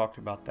 because we talked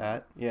about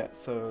that. Yeah,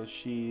 so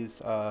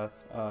she's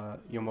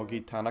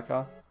Yomogi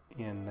Tanaka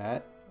in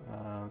that.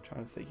 I'm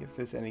trying to think if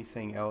there's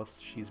anything else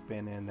she's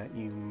been in that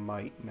you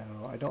might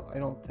know. I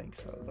don't think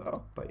so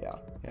though. But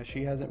yeah,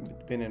 she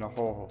hasn't been in a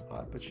whole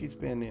lot, but she's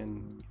been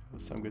in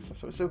some good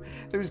stuff. So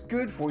there's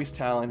good voice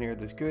talent here.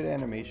 There's good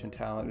animation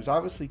talent. There's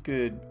obviously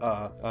good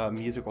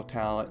musical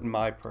talent in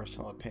my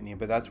personal opinion.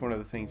 But that's one of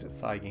the things that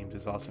Cygames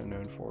is also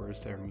known for, is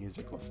their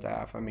musical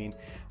staff. I mean,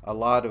 a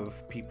lot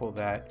of people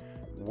that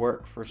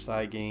work for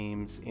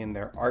Cygames in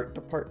their art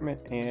department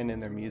and in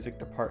their music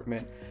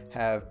department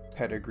have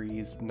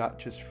pedigrees not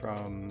just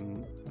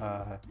from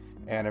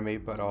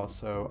anime but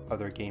also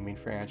other gaming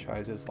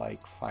franchises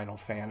like Final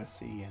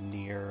Fantasy and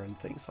Nier and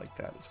things like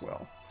that as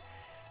well.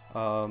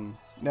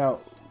 Now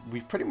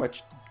we've pretty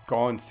much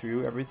gone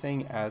through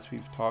everything as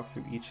we've talked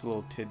through each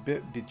little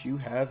tidbit. Did you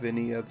have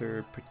any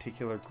other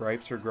particular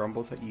gripes or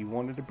grumbles that you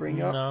wanted to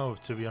bring up? No,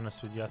 to be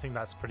honest with you, I think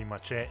that's pretty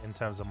much it in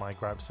terms of my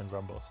gripes and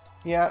grumbles.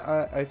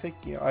 Yeah, I think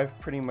I've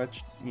pretty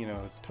much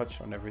touched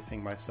on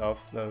everything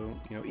myself, though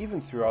even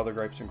through all the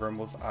gripes and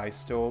grumbles, I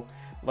still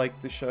like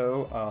the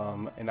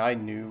show, and I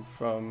knew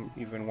from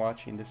even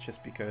watching this,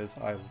 just because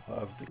I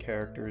love the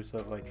characters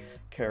of like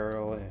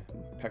Carol and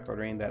Pecco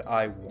Rain, that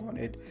I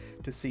wanted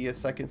to see a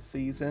second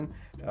season.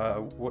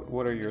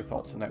 What are your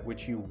thoughts on that?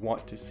 Would you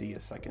want to see a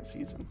second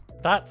season?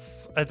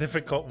 That's a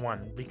difficult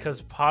one,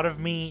 because part of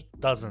me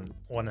doesn't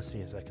want to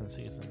see a second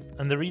season,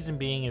 and the reason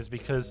being is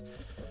because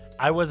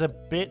I was a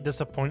bit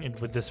disappointed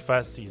with this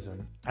first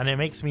season, and it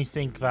makes me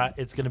think that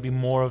it's going to be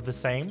more of the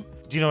same.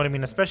 Do you know what I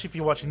mean? Especially if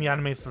you're watching the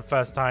anime for the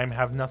first time,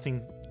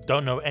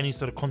 don't know any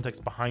sort of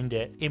context behind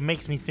it. It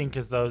makes me think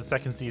as though the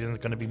second season is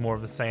going to be more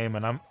of the same,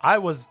 and I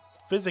was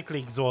physically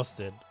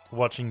exhausted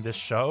watching this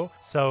show,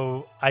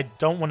 so I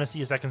don't want to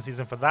see a second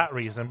season for that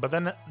reason. But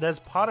then there's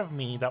part of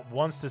me that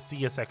wants to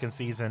see a second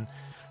season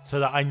so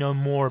that I know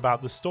more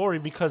about the story,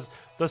 because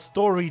the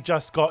story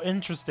just got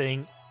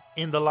interesting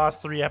in the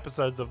last 3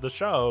 episodes of the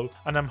show,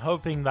 and I'm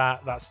hoping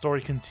that that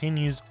story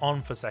continues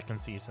on for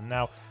second season.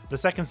 Now, the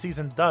second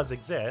season does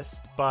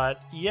exist,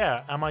 but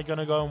yeah, am I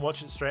gonna go and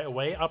watch it straight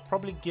away? I'll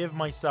probably give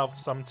myself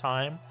some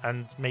time,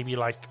 and maybe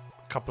like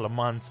a couple of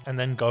months, and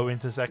then go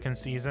into second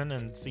season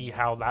and see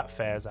how that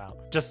fares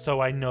out, just so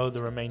I know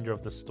the remainder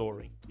of the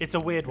story. It's a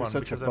weird one.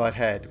 You're such a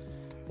butthead.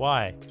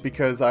 Why?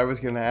 Because I was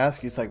going to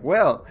ask you, it's like,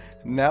 well,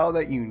 now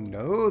that you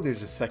know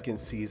there's a second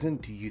season,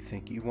 do you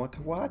think you want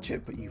to watch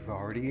it? But you've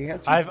already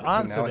answered I've it.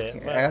 answered so now it. I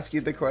can't ask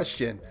you the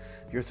question.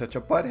 You're such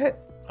a butthead.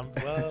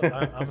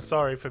 I'm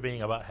sorry for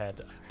being a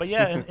butthead. But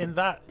yeah, in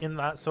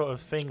that sort of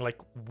thing, like,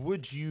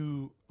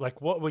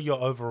 what were your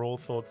overall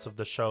thoughts of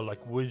the show? Like,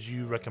 would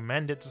you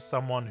recommend it to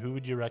someone? Who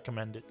would you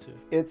recommend it to?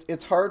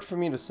 It's hard for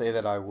me to say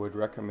that I would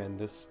recommend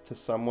this to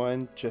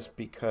someone, just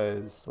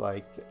because,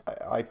 like,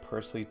 I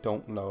personally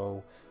don't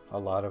know a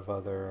lot of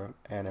other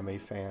anime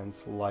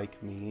fans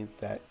like me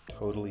that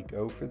totally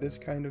go for this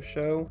kind of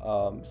show.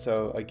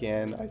 So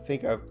again, I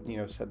think I've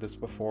said this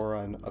before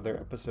on other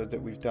episodes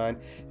that we've done.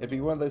 It'd be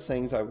one of those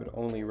things I would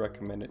only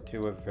recommend it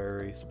to a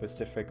very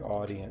specific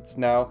audience.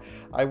 Now,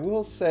 I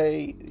will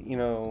say,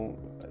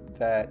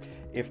 that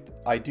if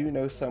I do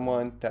know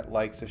someone that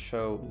likes a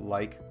show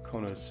like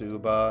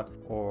Konosuba,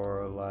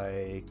 or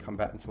like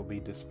Combatants Will Be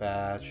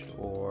Dispatched,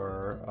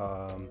 or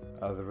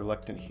the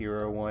Reluctant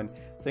Hero one,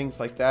 things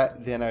like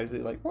that, then I'd be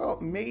like, well,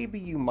 maybe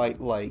you might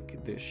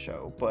like this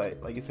show.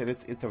 But like I said,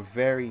 it's a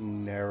very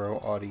narrow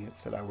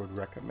audience that I would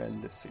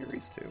recommend this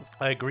series to.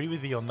 I agree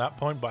with you on that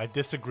point, but I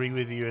disagree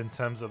with you in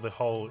terms of the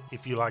whole,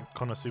 if you like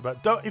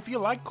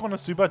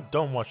Konosuba,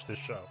 don't watch this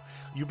show.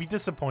 You'll be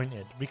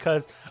disappointed,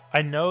 because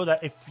I know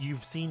that if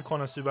you've seen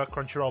Konosuba,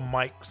 Crunchyroll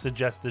might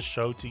suggest this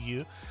show to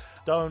you.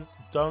 Don't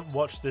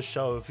watch this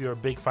show if you're a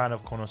big fan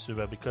of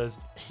Konosuba, because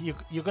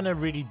you're gonna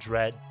really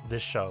dread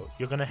this show.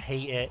 You're gonna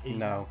hate it.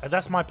 No,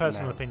 that's my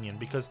personal opinion,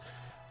 because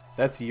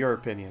that's your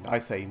opinion. I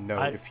say no.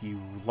 If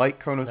you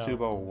like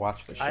Konosuba,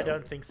 watch the show. I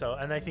don't think so,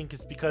 and I think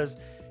it's because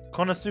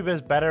Konosuba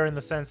is better in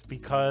the sense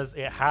because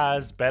it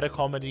has better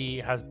comedy,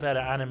 it has better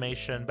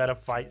animation, better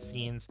fight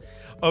scenes.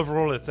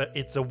 Overall,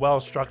 it's a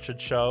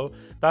well-structured show.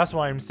 That's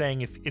why I'm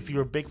saying if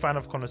you're a big fan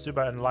of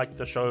Konosuba and like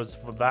the shows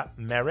for that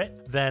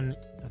merit, then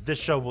this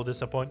show will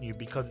disappoint you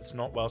because it's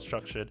not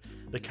well-structured.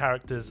 The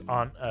characters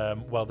aren't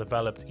well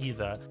developed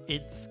either.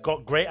 It's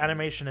got great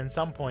animation in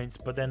some points,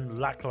 but then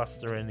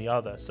lackluster in the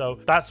other. So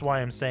that's why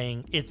I'm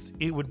saying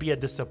it would be a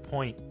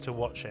disappoint to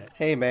watch it.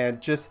 Hey man,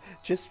 just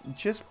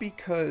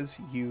because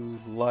you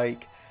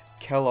like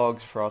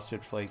Kellogg's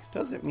Frosted Flakes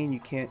doesn't mean you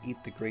can't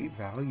eat the Great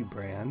Value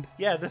brand.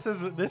 Yeah, this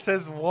is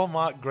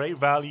Walmart Great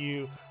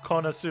Value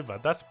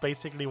Konosuba. That's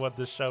basically what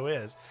this show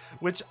is,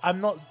 which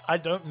I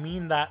don't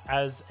mean that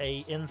as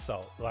a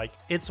insult. Like,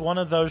 it's one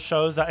of those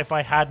shows that if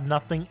I had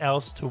nothing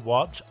else to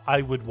watch,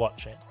 I would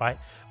watch it, right?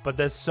 But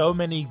there's so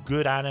many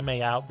good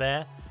anime out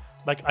there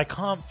Like, I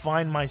can't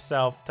find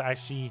myself to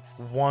actually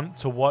want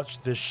to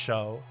watch this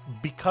show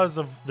because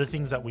of the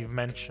things that we've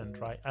mentioned,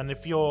 right? And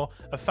if you're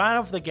a fan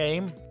of the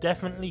game,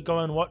 definitely go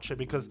and watch it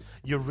because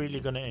you're really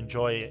going to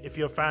enjoy it. If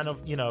you're a fan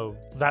of, you know,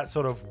 that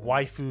sort of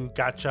waifu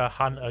gacha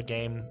hunter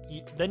game,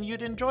 then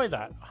you'd enjoy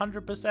that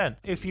 100%.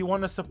 If you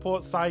want to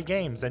support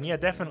Cygames, then yeah,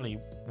 definitely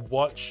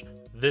watch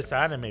this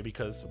anime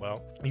because,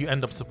 well, you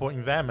end up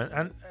supporting them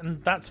and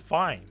that's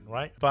fine,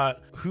 right?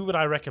 But who would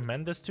I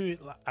recommend this to?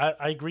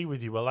 I agree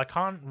with you. Well, I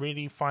can't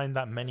really find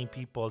that many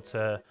people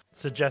to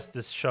suggest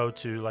this show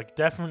to. Like,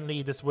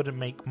 definitely this wouldn't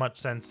make much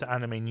sense to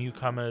anime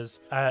newcomers.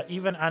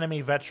 Even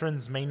anime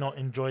veterans may not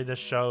enjoy this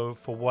show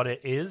for what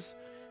it is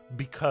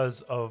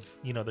because of,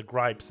 you know, the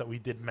gripes that we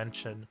did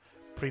mention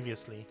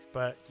previously.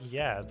 But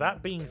yeah,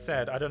 that being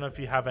said, I don't know if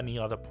you have any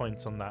other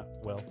points on that,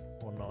 Will,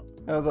 or not.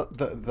 No,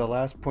 the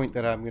last point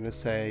that I'm going to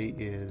say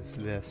is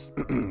this.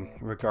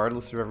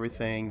 Regardless of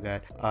everything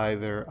that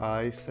either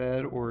I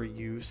said or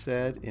you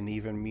said, and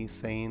even me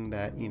saying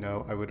that, you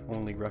know, I would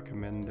only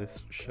recommend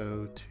this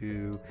show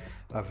to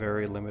a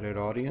very limited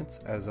audience,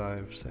 as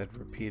I've said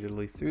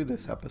repeatedly through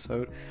this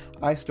episode,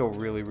 I still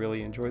really,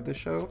 really enjoyed the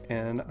show,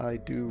 and I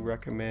do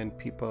recommend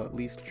people at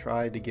least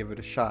try to give it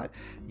a shot.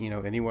 You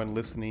know, anyone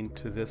listening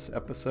to this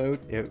episode,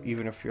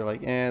 even if you're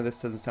like, this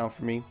doesn't sound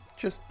for me,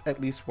 just at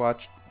least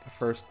watch the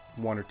first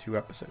 1 or 2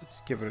 episodes.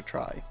 Give it a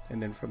try.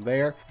 And then from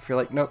there, if you're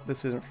like, nope,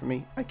 this isn't for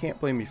me, I can't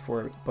blame you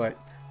for it, but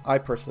I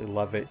personally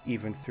love it,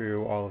 even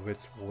through all of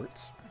its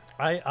warts.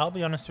 I'll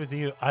be honest with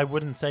you, I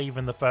wouldn't say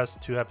even the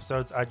first 2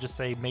 episodes. I'd just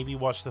say maybe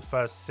watch the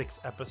first 6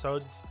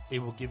 episodes. It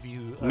will give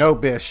you... No,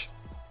 Bish.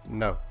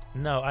 No.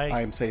 No,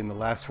 I'm saying the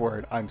last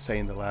word. I'm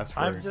saying the last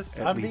word.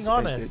 I'm being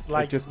honest.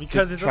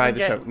 Because just try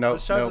the show. No, the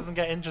show doesn't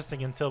get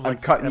interesting until like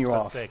I'm cutting you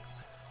episode off. 6.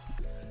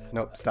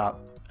 Nope,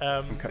 stop.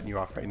 I'm cutting you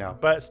off right now.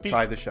 But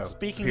try the show.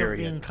 Speaking period. of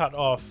being cut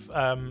off,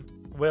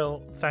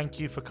 Will, thank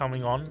you for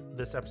coming on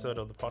this episode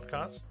of the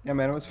podcast. Yeah,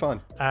 man, it was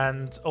fun.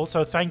 And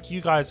also thank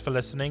you guys for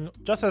listening.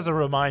 Just as a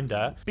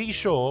reminder, be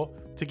sure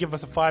to give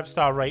us a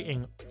 5-star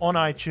rating on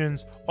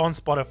iTunes, on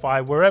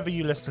Spotify, wherever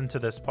you listen to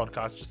this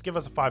podcast. Just give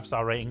us a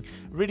 5-star rating. It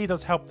really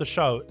does help the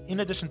show. In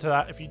addition to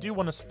that, if you do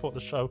want to support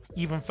the show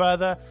even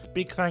further,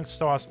 big thanks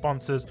to our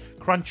sponsors,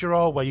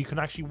 Crunchyroll, where you can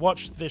actually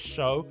watch this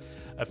show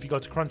if you go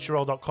to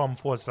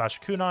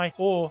crunchyroll.com/kunai,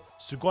 or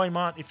Sugoi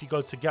Mart if you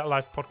go to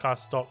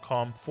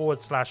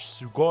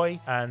getlifepodcast.com/sugoi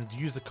and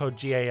use the code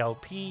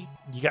GALP. You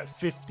get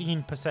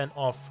 15%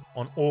 off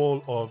on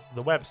all of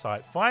the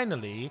website.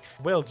 Finally,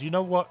 Will, do you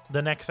know what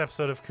the next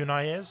episode of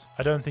Kunai is?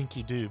 I don't think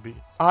you do. But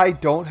I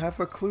don't have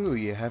a clue.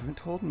 You haven't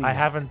told me. I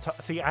haven't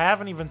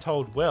even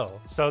told Will.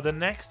 So the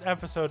next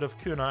episode of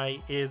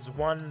Kunai is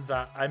one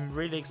that I'm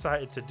really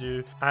excited to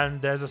do,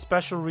 and there's a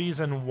special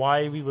reason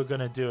why we were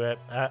going to do it.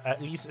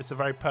 At least it's a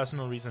very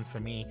personal reason for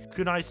me.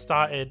 Kunai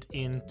started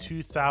in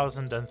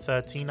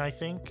 2013, I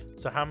think.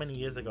 So how many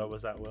years ago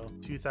was that, Will?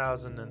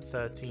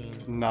 2013.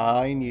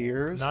 9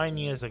 years. 9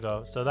 years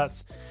ago. So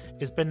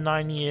it's been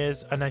 9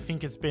 years, and I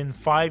think it's been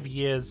 5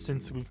 years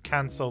since we've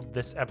cancelled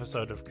this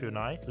episode of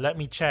Kunai. Let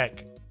me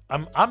check.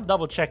 I'm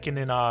double checking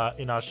in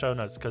our show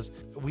notes because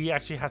we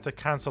actually had to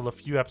cancel a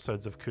few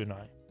episodes of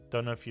Kunai.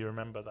 Don't know if you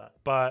remember that,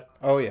 but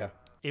oh yeah,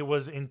 it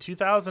was in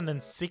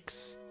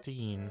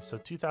 2016. So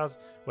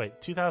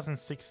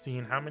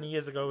 2016. How many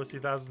years ago was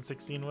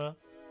 2016? Will?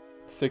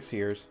 6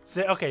 years.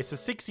 So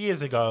 6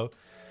 years ago,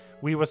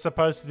 we were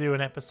supposed to do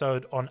an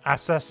episode on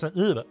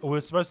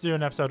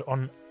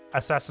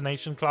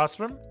Assassination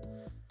Classroom,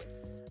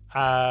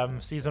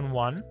 season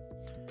 1.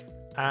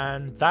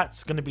 And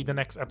that's going to be the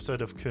next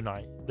episode of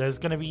Kunai. There's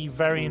going to be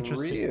very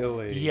interesting.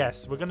 Really?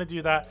 Yes, we're going to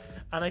do that.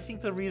 And I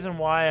think the reason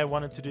why I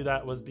wanted to do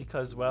that was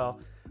because, well,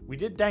 we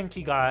did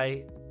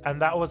Denkigai,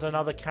 and that was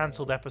another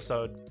cancelled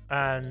episode.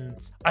 And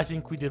I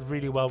think we did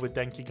really well with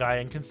Denkigai.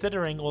 And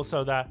considering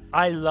also that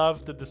I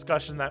love the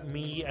discussion that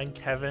me and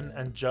Kevin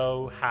and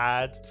Joe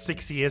had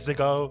 6 years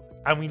ago,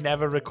 and we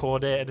never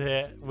recorded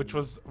it, which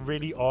was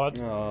really odd.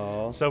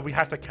 Aww. So we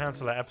had to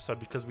cancel that episode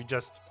because we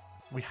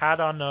had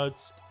our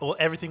notes,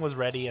 everything was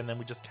ready, and then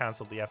we just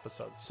canceled the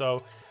episode.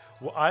 So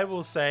what I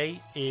will say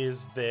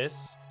is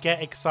this: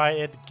 get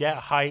excited, get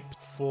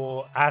hyped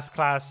for As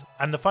Class.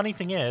 And the funny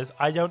thing is,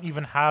 I don't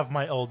even have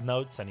my old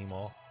notes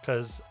anymore,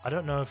 because I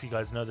don't know if you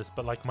guys know this,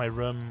 but like my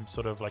room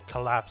sort of like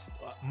collapsed.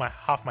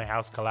 Half my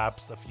house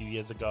collapsed a few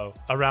years ago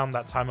around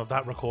that time of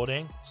that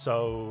recording.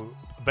 So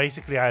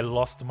basically I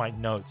lost my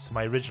notes,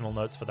 my original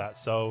notes for that.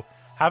 So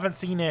haven't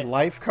seen it.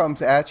 Life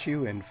comes at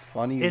you in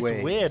funny ways.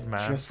 It's weird,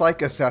 man. Just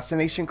like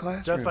Assassination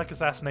Classroom. Just like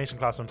Assassination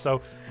Classroom.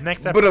 So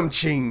next episode.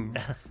 Ching.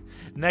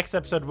 Next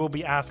episode will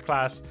be As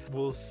Class.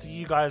 We'll see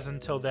you guys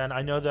until then.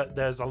 I know that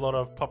there's a lot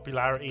of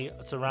popularity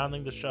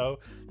surrounding the show.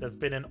 There's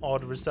been an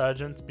odd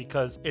resurgence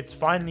because it's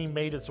finally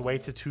made its way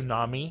to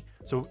Toonami.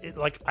 So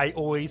I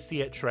always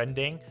see it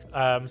trending.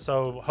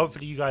 So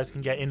hopefully you guys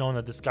can get in on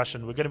the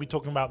discussion. We're going to be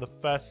talking about the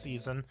first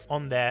season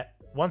on there.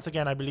 Once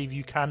again, I believe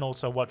you can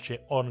also watch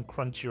it on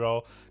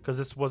Crunchyroll because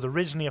this was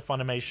originally a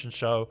Funimation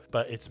show,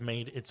 but it's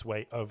made its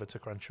way over to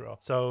Crunchyroll.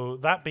 So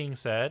that being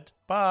said,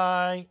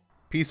 bye.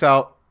 Peace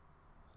out.